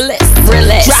 I'm the realest.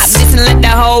 Drop this and let the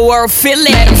whole world feel it.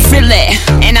 Let 'em feel it.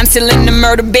 And I'm still in the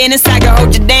murder business. I can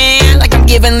hold you down like I'm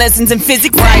giving lessons in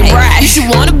physics. Right. You should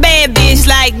want a bad bitch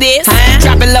like this.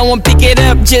 Drop it low and pick it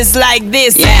up just like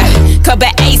this. Yeah. Cup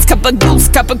of Ace, cup of Goose,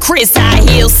 cup of Chris. High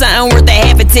heels, something worth a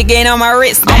half a ticket on my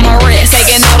wrist.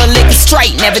 Taking all the liquor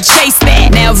straight, never chase that.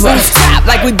 Never. Rooftop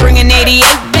like we bringing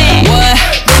 88 back. What?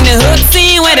 Bring the hooks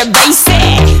in where the bass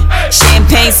at.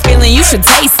 Champagne spilling, you should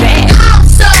taste that.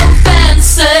 So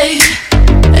fancy,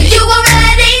 you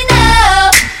already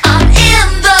know I'm in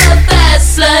the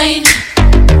fast lane.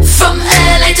 From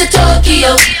LA to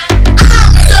Tokyo,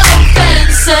 I'm so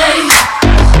fancy.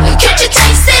 Can't you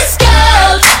taste this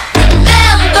gold?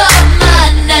 Remember my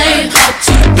name, how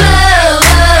to blow.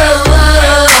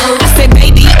 I said,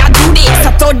 baby, I do this.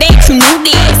 I thought that you knew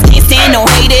this. Can't stand no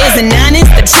haters and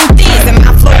honest. The truth is, and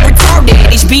my flow retarded.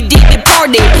 HBD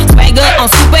departed. Swagger on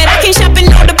stupid. I can't shop in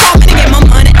no department to get my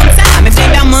money on time. If they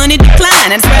got money,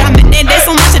 decline. I swear I'm in there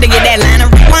so much to get that line of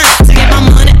rewind. To get my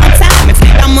money on time. If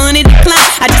they got money,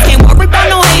 decline. I just can't worry about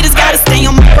no haters. Gotta stay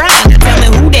on my grind. Now tell me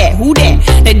who that?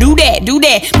 They do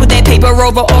that. Put that paper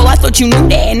over all. I thought you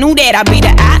knew that. I be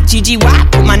the I-G-G-Y.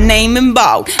 Put my name in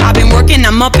bold. I've been working.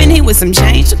 I'm up in here with some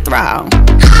change to throw.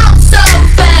 I'm so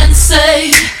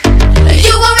fancy,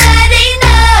 you already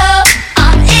know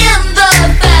I'm in the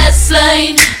fast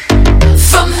lane.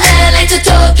 From LA to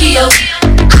Tokyo,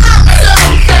 I'm so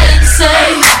fancy.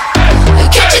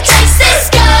 Can't you taste this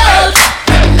gold?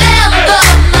 Remember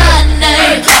my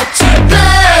name, how to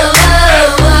blow.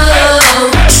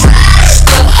 Trash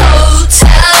the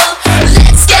hotel,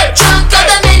 let's get drunk on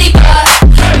the minibar.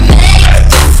 Make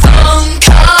the phone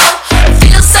call,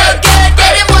 feel so good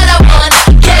getting what I want.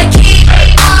 Yeah, keep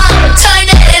on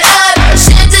turning it up.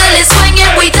 Chandelier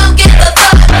swinging, we don't give a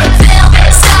fuck. Film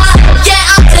star,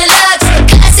 yeah, I'm deluxe.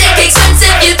 Classic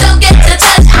expensive, you don't get to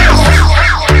touch.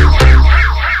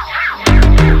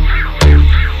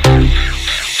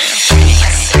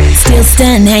 Still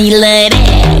stunned how you love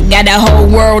that. Got the whole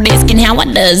world asking how I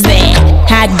does that.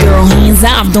 Hot girl, hands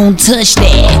off, don't touch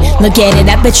that. Look at it,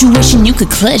 I bet you wishing you could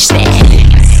clutch that.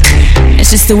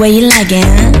 That's just the way you like it,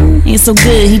 huh? It's so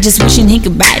good, he just wishing he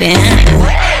could bite it, huh?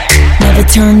 Never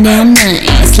turn down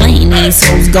nothing. Slaying these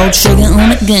hoes, go trigger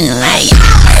on a gun like.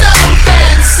 So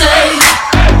fancy,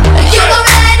 you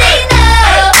already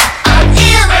know I'm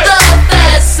in the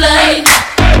fast lane.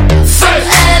 From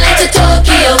LA to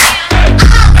Tokyo,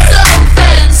 I'm so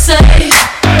fancy.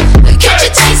 Can't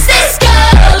you taste this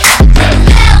gold?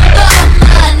 Remember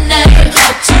my name,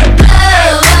 how to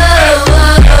blow.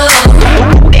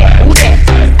 Who that?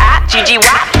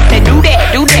 I-G-G-Y. They do that.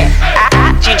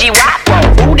 I-G-G-Y.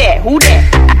 Who that?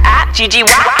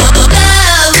 I-G-G-Y.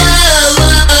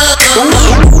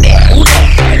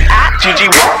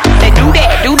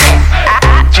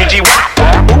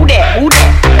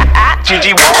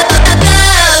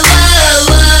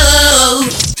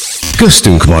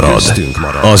 Köztünk marad.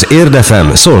 Az Érd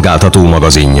FM szolgáltató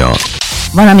magazinja.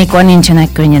 Valamikor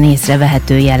nincsenek könnyen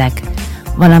észrevehető jelek.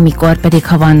 Valamikor pedig,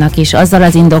 ha vannak is, azzal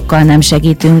az indokkal nem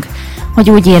segítünk, hogy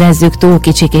úgy érezzük, túl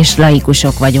kicsik és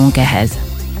laikusok vagyunk ehhez.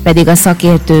 Pedig a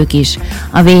szakértők is,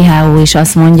 a WHO is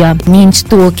azt mondja, nincs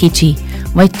túl kicsi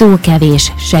vagy túl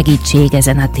kevés segítség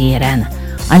ezen a téren.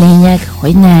 A lényeg,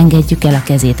 hogy ne engedjük el a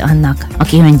kezét annak,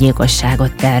 aki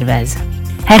öngyilkosságot tervez.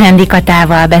 Herendi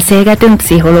Katával beszélgetünk,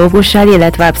 pszichológussal,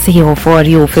 illetve a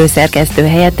Pszicho4U főszerkesztő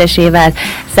helyettesével.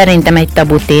 Szerintem egy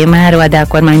tabu témáról, de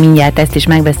akkor majd mindjárt ezt is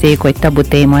megbeszéljük, hogy tabu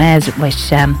téma ez, vagy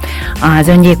sem. Az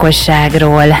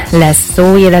öngyilkosságról lesz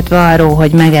szó, illetve arról,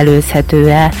 hogy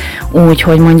megelőzhető-e úgy,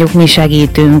 hogy mondjuk mi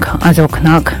segítünk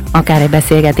azoknak, akár egy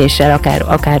beszélgetéssel,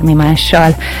 akármi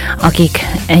mással, akik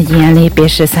egy ilyen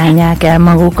lépésre szállják el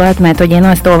magukat, mert hogy én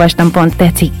azt olvastam pont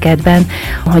te cikkedben,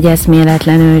 hogy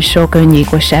eszméletlenül sok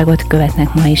öngyilkosságot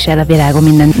követnek ma is el a világon,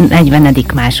 minden 40.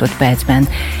 másodpercben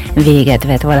véget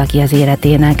vet valaki az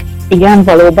életének. Igen,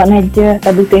 valóban egy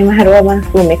tabu témáról van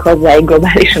szó, még hozzá egy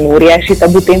globálisan óriási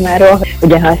tabu témáról.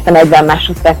 Ugye, ha ezt a 40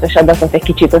 másodperces adatot egy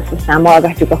kicsit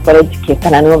összeszámolgatjuk, akkor egy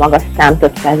képtelenül magas szám,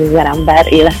 több százezer ember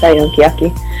élete jön ki,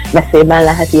 aki veszélyben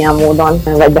lehet ilyen módon,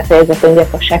 vagy befejezett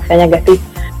öngyilkosság fenyegeti.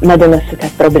 Nagyon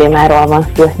összetett problémáról van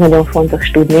szó, ezt nagyon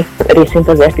fontos tudni. Részint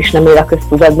azért is nem él a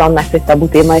köztudatban, mert egy tabu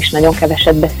téma is nagyon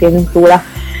keveset beszélünk róla.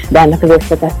 de ennek az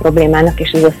összetett problémának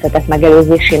és az összetett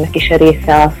megelőzésének is a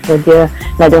része az, hogy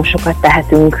nagyon sokat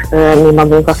tehetünk mi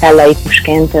magunk, akár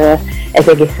laikusként, ez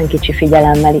egészen kicsi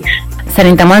figyelemmel is.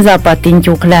 Szerintem azzal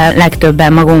pattintjuk le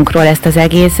legtöbben magunkról ezt az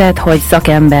egészet, hogy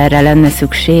szakemberre lenne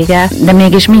szüksége, de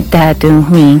mégis mit tehetünk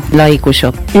mi,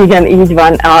 laikusok? Igen, így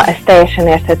van. Ez teljesen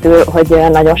érthető, hogy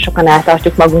nagyon sokan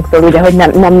eltartjuk magunktól, ugye, hogy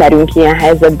nem merünk ilyen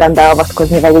helyzetben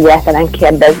beavatkozni, vagy egyáltalán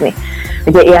kérdezni.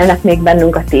 Ugye élnek még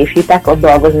bennünk a tévhitek, ott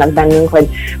dolgoznak bennünk, hogy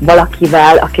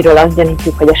valakivel, akiről azt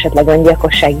gyanítjuk, hogy esetleg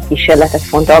öngyilkossági kísérletet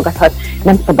fontolgathat,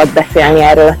 nem szabad beszélni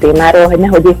erről a témáról, hogy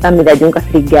nehogy éppen mi legyünk a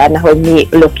trigger, nehogy mi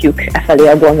lökjük felé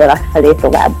a gondolat felé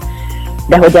tovább.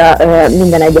 De hogy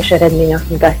minden egyes eredmény azt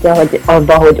mutatja, hogy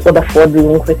abban, hogy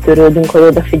odafordulunk, hogy törődünk, hogy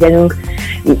odafigyelünk,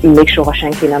 még soha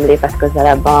senki nem lépett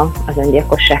közelebb az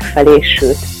öngyilkosság felé,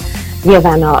 sőt.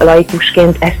 Nyilván a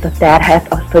laikusként ezt a terhet,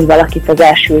 azt, hogy valakit az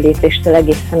első lépéstől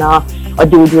egészen a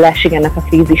gyógyulásig, ennek a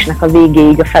krízisnek a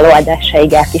végéig, a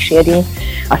feloldásáig elkísérjünk,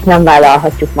 azt nem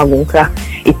vállalhatjuk magunkra.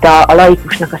 Itt a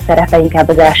laikusnak a szerepe inkább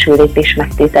az első lépés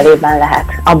megtételében lehet.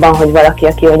 Abban, hogy valaki,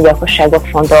 aki öngyilkosságot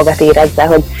fontolgat, érezze,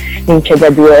 hogy nincs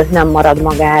egyedül, nem marad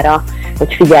magára,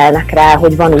 hogy figyelnek rá,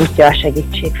 hogy van útja a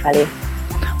segítség felé.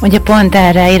 Ugye pont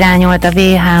erre irányolt a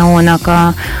WHO-nak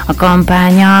a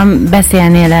kampánya.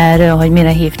 Beszélnél erről, hogy mire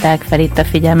hívták fel itt a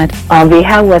figyelmet? A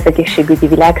WHO, az Egészségügyi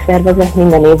Világszervezet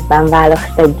minden évben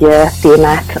választ egy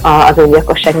témát az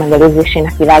öngyilkosság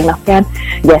megelőzésének világnapján.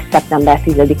 Ugye ez szeptember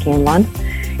 10-én van,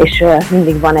 és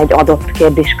mindig van egy adott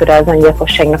kérdésköre az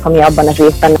öngyilkosságnak, ami abban az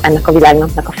évben ennek a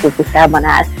világnapnak a fókuszában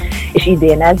áll. És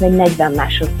idén ez egy 40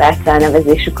 másodperc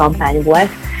elnevezésű kampány volt,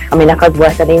 aminek az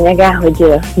volt a lényege, hogy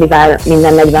mivel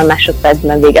minden 40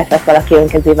 másodpercben véget vett valaki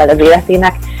önkezével az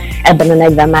életének, ebben a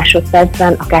 40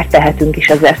 másodpercben akár tehetünk is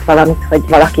azért valamit, hogy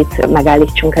valakit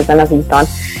megállítsunk ezen az úton.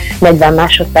 40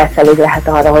 másodperc elég lehet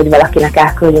arra, hogy valakinek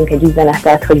elküldjünk egy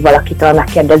üzenetet, hogy valakitől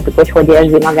megkérdezzük, hogy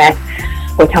érzi magát,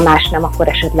 hogyha más nem, akkor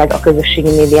esetleg a közösségi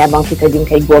médiában kitegyünk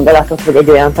egy gondolatot, vagy egy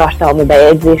olyan tartalmú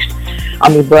bejegyzést,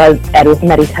 amiből erőt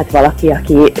meríthet valaki,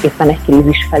 aki éppen egy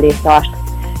krízis felé tart.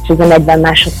 És ez a 40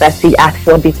 másodperc így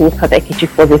átfordítódhat egy kicsit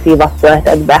pozitívabb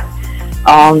töltetbe.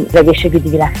 Az Egészségügyi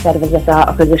Világszervezet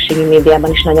a közösségi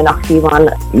médiában is nagyon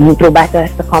aktívan próbálta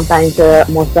ezt a kampányt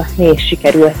mozgatni, és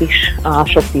sikerült is. A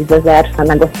sok tízezer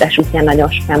megosztás útján nagyon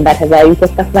sok emberhez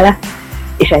eljutottak vele,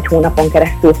 és egy hónapon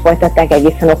keresztül folytatták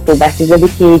egészen október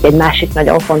 10-ig egy másik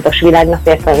nagyon fontos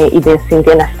világnapért, ami idén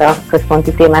szintén ezt a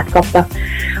központi témát kapta,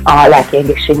 a lelki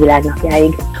egészség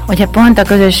világnapjáig. Hogyha pont a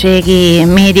közösségi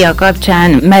média kapcsán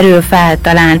merül fel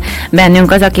talán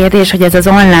bennünk az a kérdés, hogy ez az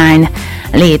online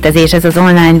létezés, ez az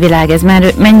online világ, ez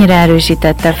mennyire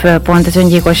erősítette föl pont az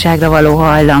öngyilkosságra való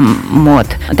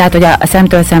hajlamot? Tehát, hogy a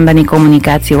szemtől szembeni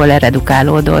kommunikáció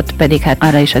leredukálódott, pedig hát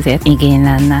arra is azért igény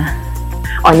lenne.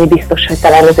 Annyi biztos, hogy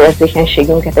talán az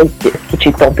érzékenységünket egy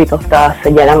kicsit tompította az,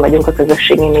 hogy jelen vagyunk a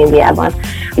közösségi médiában.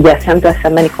 Ugye a szemtől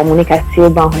szembeni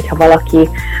kommunikációban, hogyha valaki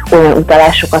olyan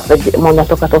utalásokat vagy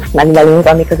mondatokat oszt meg velünk,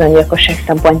 amik az öngyilkosság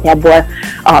szempontjából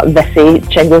a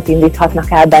veszélycsengőt indíthatnak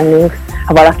el bennünk,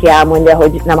 ha valaki elmondja,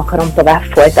 hogy nem akarom tovább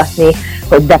folytatni,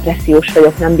 hogy depressziós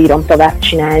vagyok, nem bírom tovább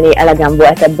csinálni, elegem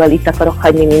volt ebből, itt akarok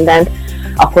hagyni mindent,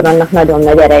 akkor annak nagyon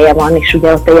nagy ereje van, és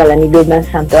ugye ott a jelen időben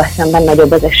szemtől szemben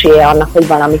nagyobb az esélye annak, hogy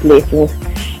valamit lépünk.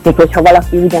 Míg hogyha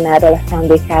valaki ugyanerről a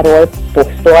szándékáról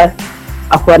posztol,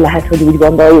 akkor lehet, hogy úgy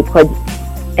gondoljuk, hogy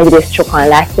egyrészt sokan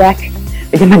látják,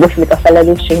 ugye megoszlik a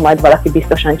felelősség, majd valaki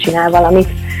biztosan csinál valamit,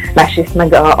 másrészt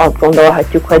meg azt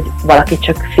gondolhatjuk, hogy valaki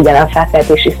csak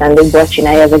figyelemfelkeltési szándékból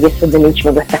csinálja az egészet, de nincs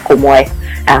mögötte komoly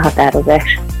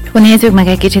elhatározás. Akkor nézzük meg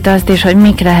egy kicsit azt is, hogy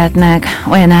mik lehetnek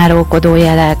olyan árulkodó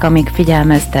jelek, amik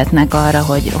figyelmeztetnek arra,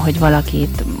 hogy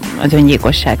valakit az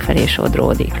öngyilkosság felé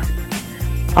sodródik.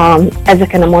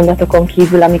 Ezeken a mondatokon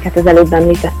kívül, amiket az előbb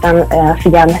említettem,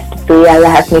 figyelmeztető jel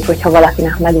lehet még, hogyha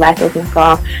valakinek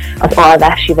megváltoznak az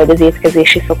alvási vagy az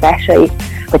étkezési szokásai.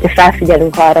 Hogyha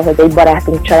felfigyelünk arra, hogy egy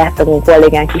barátunk, családtagunk,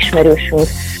 kollégánk, ismerősünk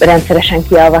rendszeresen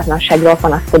kialvatlanságról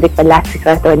panaszkodik, vagy látszik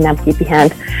rajta, hogy nem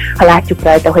kipihent, ha látjuk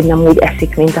rajta, hogy nem úgy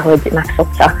eszik, mint ahogy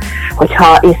megszokta,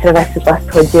 hogyha észrevesszük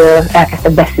azt, hogy elkezdte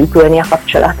beszűkülni a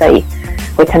kapcsolatai,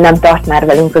 hogyha nem tart már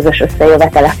velünk közös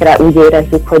összejövetelekre, úgy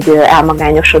érezzük, hogy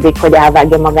elmagányosodik, hogy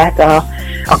elvágja magát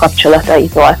a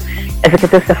kapcsolataitól.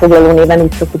 Ezeket összefoglaló néven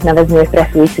úgy szoktuk nevezni, hogy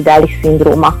preszúicidális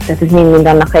szindróma. Tehát ez mind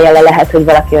annak a jele lehet, hogy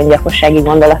valaki öngyilkossági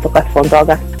gondolatokat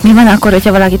fontolgat. Mi van akkor,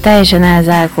 hogyha valaki teljesen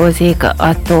elzárkózik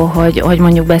attól, hogy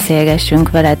mondjuk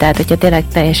beszélgessünk vele? Tehát, hogyha tényleg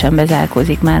teljesen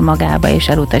bezárkózik már magába, és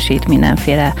elutasít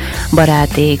mindenféle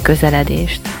baráti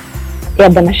közeledést?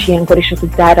 Érdemes ilyenkor is az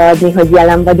utára adni, hogy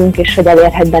jelen vagyunk, és hogy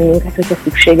elérhet bennünket, hogyha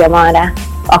szüksége van rá.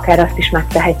 Akár azt is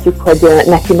megtehetjük, hogy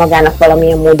neki magának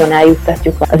valamilyen módon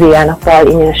eljuttatjuk az éjjel-nappal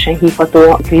ingyenesen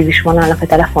hívható krízisvonalnak a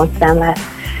telefonszámát,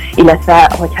 illetve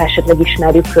hogyha esetleg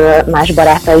ismerjük más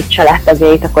barátait,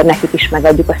 családtagjait, akkor nekik is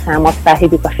megadjuk a számot,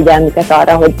 felhívjuk a figyelmüket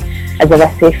arra, hogy ez a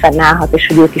veszély fennállhat, és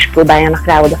hogy ők is próbáljanak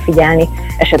rá odafigyelni,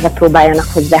 esetleg próbáljanak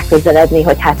hozzá közeledni,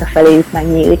 hogy hát a feléjük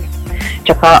megnyílik.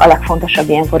 Csak a legfontosabb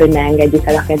ilyenkor, hogy ne engedjük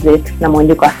el a kezét, ne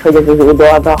mondjuk azt, hogy ez az ő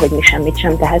dolga, hogy mi semmit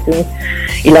sem tehetünk,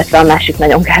 illetve a másik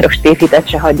nagyon káros tévhitet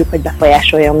se hagyjuk, hogy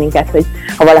befolyásoljon minket, hogy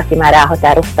ha valaki már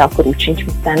elhatározta, akkor úgy sincs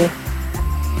mit tenni.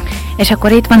 És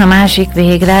akkor itt van a másik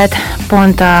véglet,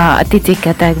 pont a ti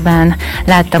cikketekben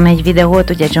láttam egy videót,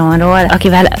 ugye Johnról,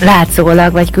 akivel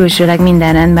látszólag vagy külsőleg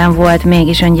minden rendben volt,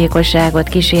 mégis öngyilkosságot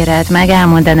kísérelt meg,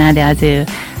 elmondanád-e az ő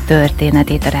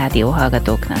történetét a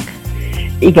rádióhallgatóknak?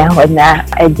 Igen, hogy ne.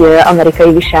 Egy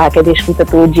amerikai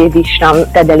viselkedéskutató J.D. Schramm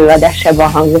TED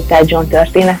előadásában hangzott el John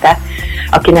története,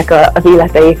 akinek az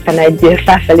élete éppen egy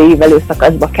felfelé ívelő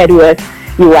szakaszba került,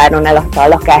 jó áron eladta a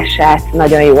lakását,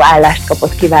 nagyon jó állást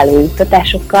kapott kiváló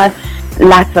juttatásokkal.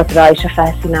 Látszatra és a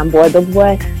felszínen boldog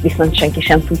volt, viszont senki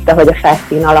sem tudta, hogy a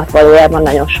felszín alatt valójában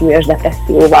nagyon súlyos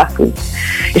depresszióval küzd.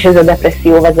 És ez a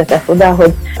depresszió vezetett oda,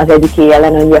 hogy az egyik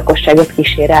éjjelen öngyilkosságot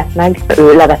kísérelt meg.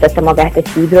 Ő levetette magát egy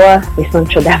hídról, viszont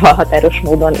csodával határos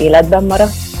módon életben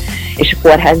maradt. És a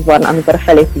kórházban, amikor a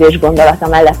felépülés gondolata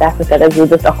mellett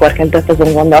elköteleződött, akkor kezdett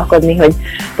azon gondolkodni, hogy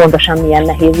pontosan milyen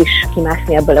nehéz is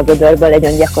kimászni ebből a gödörből egy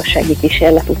öngyilkossági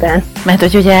kísérlet után. Mert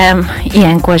hogy ugye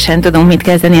ilyenkor sem tudunk mit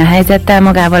kezdeni a helyzettel,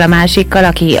 magával a másikkal,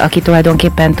 aki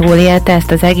tulajdonképpen túlélte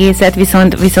ezt az egészet,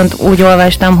 viszont úgy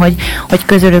olvastam, hogy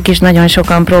közülük is nagyon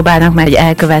sokan próbálnak már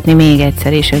elkövetni még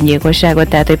egyszer is öngyilkosságot,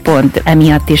 tehát hogy pont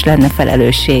emiatt is lenne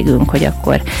felelősségünk, hogy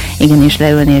akkor igenis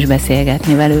leülni és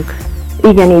beszélgetni velük.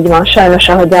 Igen, így van. Sajnos,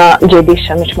 ahogy a J.D.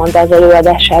 sem is mondta az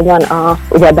előadásában,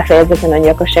 ugye befejezetlen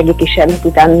öngyilkossági kísérlet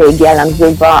után még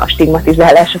jellemzőbb a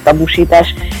stigmatizálás, a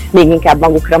tabusítás, még inkább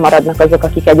magukra maradnak azok,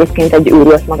 akik egyébként egy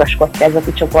őrült magas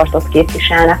kockázati csoportot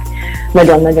képviselnek.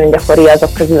 Nagyon-nagyon gyakori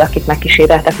azok közül, akik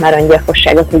megkíséreltek már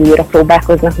öngyilkosságot, hogy újra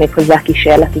próbálkoznak, méghozzá a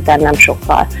kísérlet után nem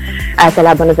sokkal.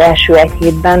 Általában az első egy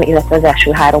hétben, illetve az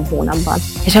első 3 hónapban.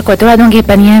 És akkor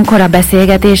tulajdonképpen ilyenkor a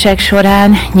beszélgetések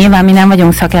során, nyilván mi nem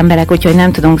vagyunk szakemberek, úgyhogy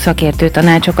nem tudunk szakértő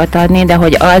tanácsokat adni, de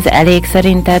hogy az elég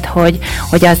szerinted,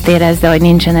 hogy azt érezze, hogy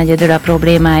nincsen egyedül a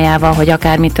problémájával, hogy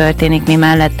akármi történik, mi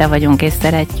mellette vagyunk és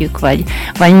szeretjük,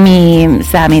 vagy mi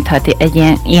számíthat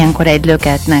ilyenkor egy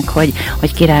löketnek, hogy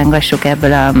kirángassuk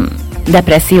ebből a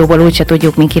depresszióból, úgyse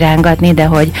tudjuk mi kirángatni,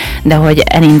 de hogy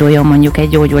elinduljon mondjuk egy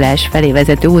gyógyulás felé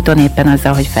vezető úton éppen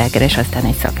azzal, hogy felkeres aztán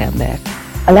egy szakembert.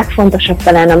 A legfontosabb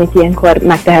talán, amit ilyenkor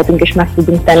megtehetünk és meg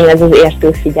tudunk tenni, ez az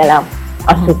értő figyelem.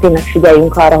 Azt, hogy tényleg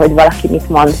figyeljünk arra, hogy valaki mit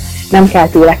mond. Nem kell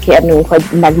tőle kérnünk, hogy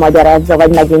megmagyarázza,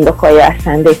 vagy megindokolja a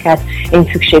szándékát.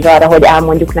 Nincs szükség arra, hogy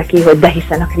elmondjuk neki, hogy de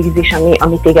hiszen a krízis,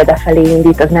 ami téged e felé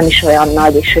indít, az nem is olyan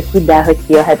nagy, és hogy hidd el, hogy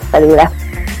kijöhet belőle.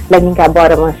 Leginkább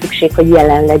arra van szükség, hogy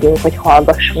jelen legyünk, hogy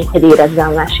hallgassunk, hogy érezze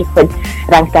a másik, hogy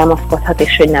ránk támaszkodhat,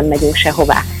 és hogy nem megyünk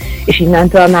sehová. És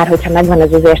innentől már, hogyha megvan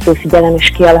ez az értő figyelem,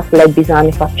 és kialakul egy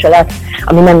bizalmi kapcsolat,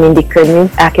 ami nem mindig könnyű,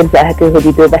 elképzelhető, hogy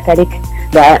időbe telik,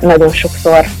 de nagyon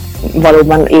sokszor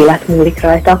valóban élet múlik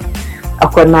rajta,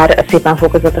 akkor már szépen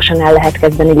fokozatosan el lehet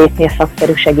kezdeni lépni a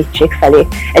szakszerű segítség felé.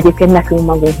 Egyébként nekünk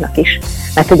magunknak is,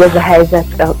 mert hogy ez a helyzet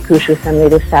a külső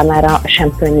szemlélő számára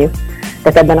sem könnyű.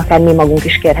 Tehát ebben akár mi magunk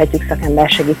is kérhetjük szakember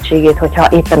segítségét, hogyha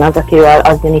éppen az, akiről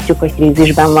azt gyanítjuk, hogy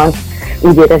krízisben van,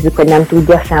 úgy érezzük, hogy nem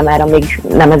tudja, számára még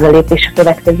nem ez a lépés a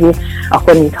következő,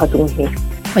 akkor nyithatunk mi.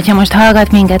 Hogyha most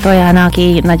hallgat minket olyan,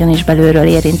 aki nagyon is belülről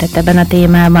érintett ebben a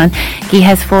témában,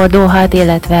 kihez fordulhat,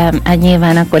 illetve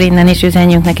nyilván akkor innen is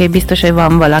üzenjünk neki, hogy biztos, hogy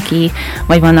van valaki,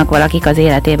 vagy vannak valakik az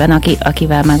életében,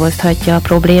 akivel megoszthatja a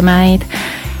problémáit,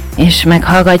 és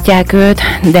meghallgatják őt,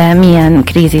 de milyen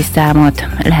krízisszámot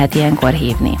lehet ilyenkor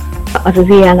hívni? Az az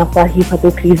éjjel-nappal hívható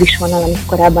krízisvonal, amit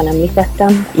korábban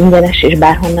említettem, ingyenes és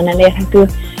bárhonnan elérhető,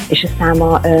 és a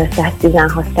száma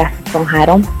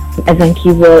 116-123. Ezen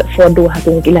kívül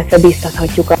fordulhatunk, illetve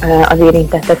bíztathatjuk az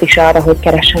érintettet is arra, hogy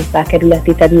keressen fel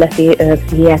területi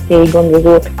pszichiátriai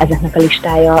gondozót. Ezeknek a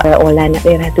listája online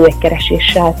elérhető egy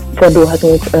kereséssel.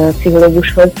 Fordulhatunk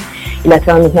pszichológushoz,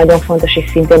 illetve amit nagyon fontos, és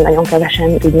szintén nagyon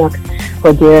kevesen tudnak,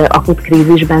 hogy akut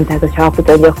krízisben, tehát hogyha akut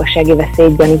öngyilkossági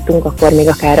veszélyt gyanítunk, akkor még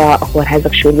akár a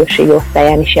kórházak sürgősségi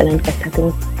osztályán is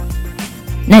jelentkezhetünk.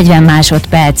 40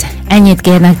 másodperc. Ennyit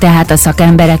kérnek tehát a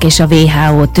szakemberek és a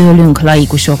WHO tőlünk,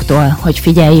 laikusoktól, hogy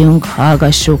figyeljünk,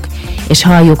 hallgassuk, és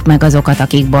halljuk meg azokat,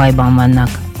 akik bajban vannak.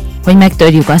 hogy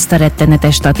megtörjük azt a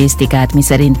rettenetes statisztikát,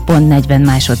 miszerint pont 40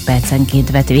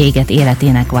 másodpercenként vet véget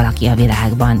életének valaki a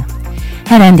világban.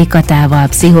 Herendi Katával,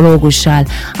 pszichológussal,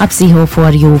 a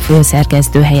Psycho4You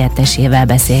főszerkesztő helyettesével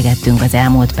beszélgettünk az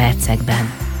elmúlt percekben.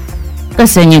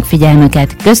 Köszönjük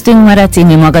figyelmüket! Köztünk marad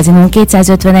című magazinunk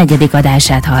 251.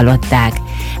 adását hallották.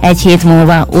 Egy hét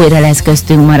múlva újra lesz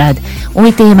Köztünk marad,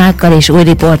 új témákkal és új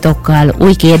riportokkal,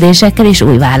 új kérdésekkel és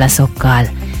új válaszokkal.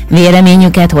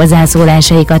 Véleményüket,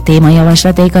 hozzászólásaikat,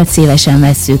 témajavaslataikat szívesen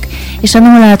vesszük, és a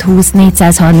 0620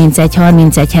 431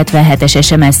 31 77-es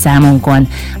SMS számunkon,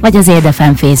 vagy az Érdi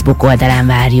FM Facebook oldalán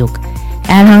várjuk.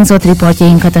 Elhangzott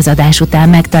riportjainkat az adás után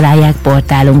megtalálják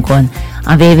portálunkon,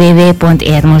 a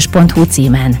www.érdmos.hu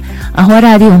címen, ahol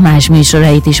rádió más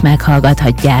műsorait is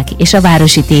meghallgathatják, és a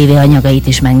városi tévé anyagait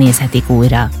is megnézhetik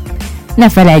újra. Ne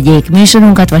feledjék,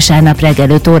 műsorunkat vasárnap reggel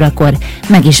 5 órakor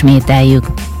megismételjük.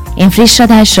 Én friss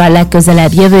adással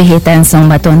legközelebb jövő héten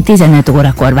szombaton 15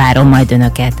 órakor várom majd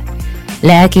Önöket.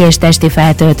 Lelki és testi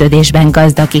feltöltődésben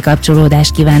gazdag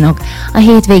kikapcsolódást kívánok a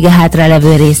hétvége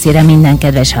hátralevő részére minden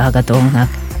kedves hallgatónknak.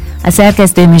 A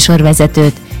szerkesztő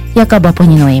műsorvezetőt, Jakab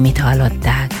Aponyi Noémit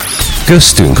hallották.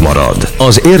 Köztünk marad.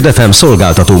 Az Érdi FM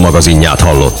szolgáltató magazinját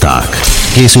hallották.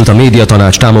 Készült a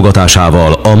Médiatanács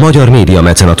támogatásával a Magyar Média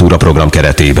Mecenatúra program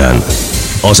keretében.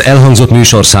 Az elhangzott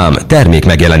műsorszám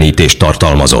termékmegjelenítést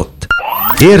tartalmazott.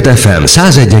 Érdi FM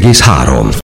 101,3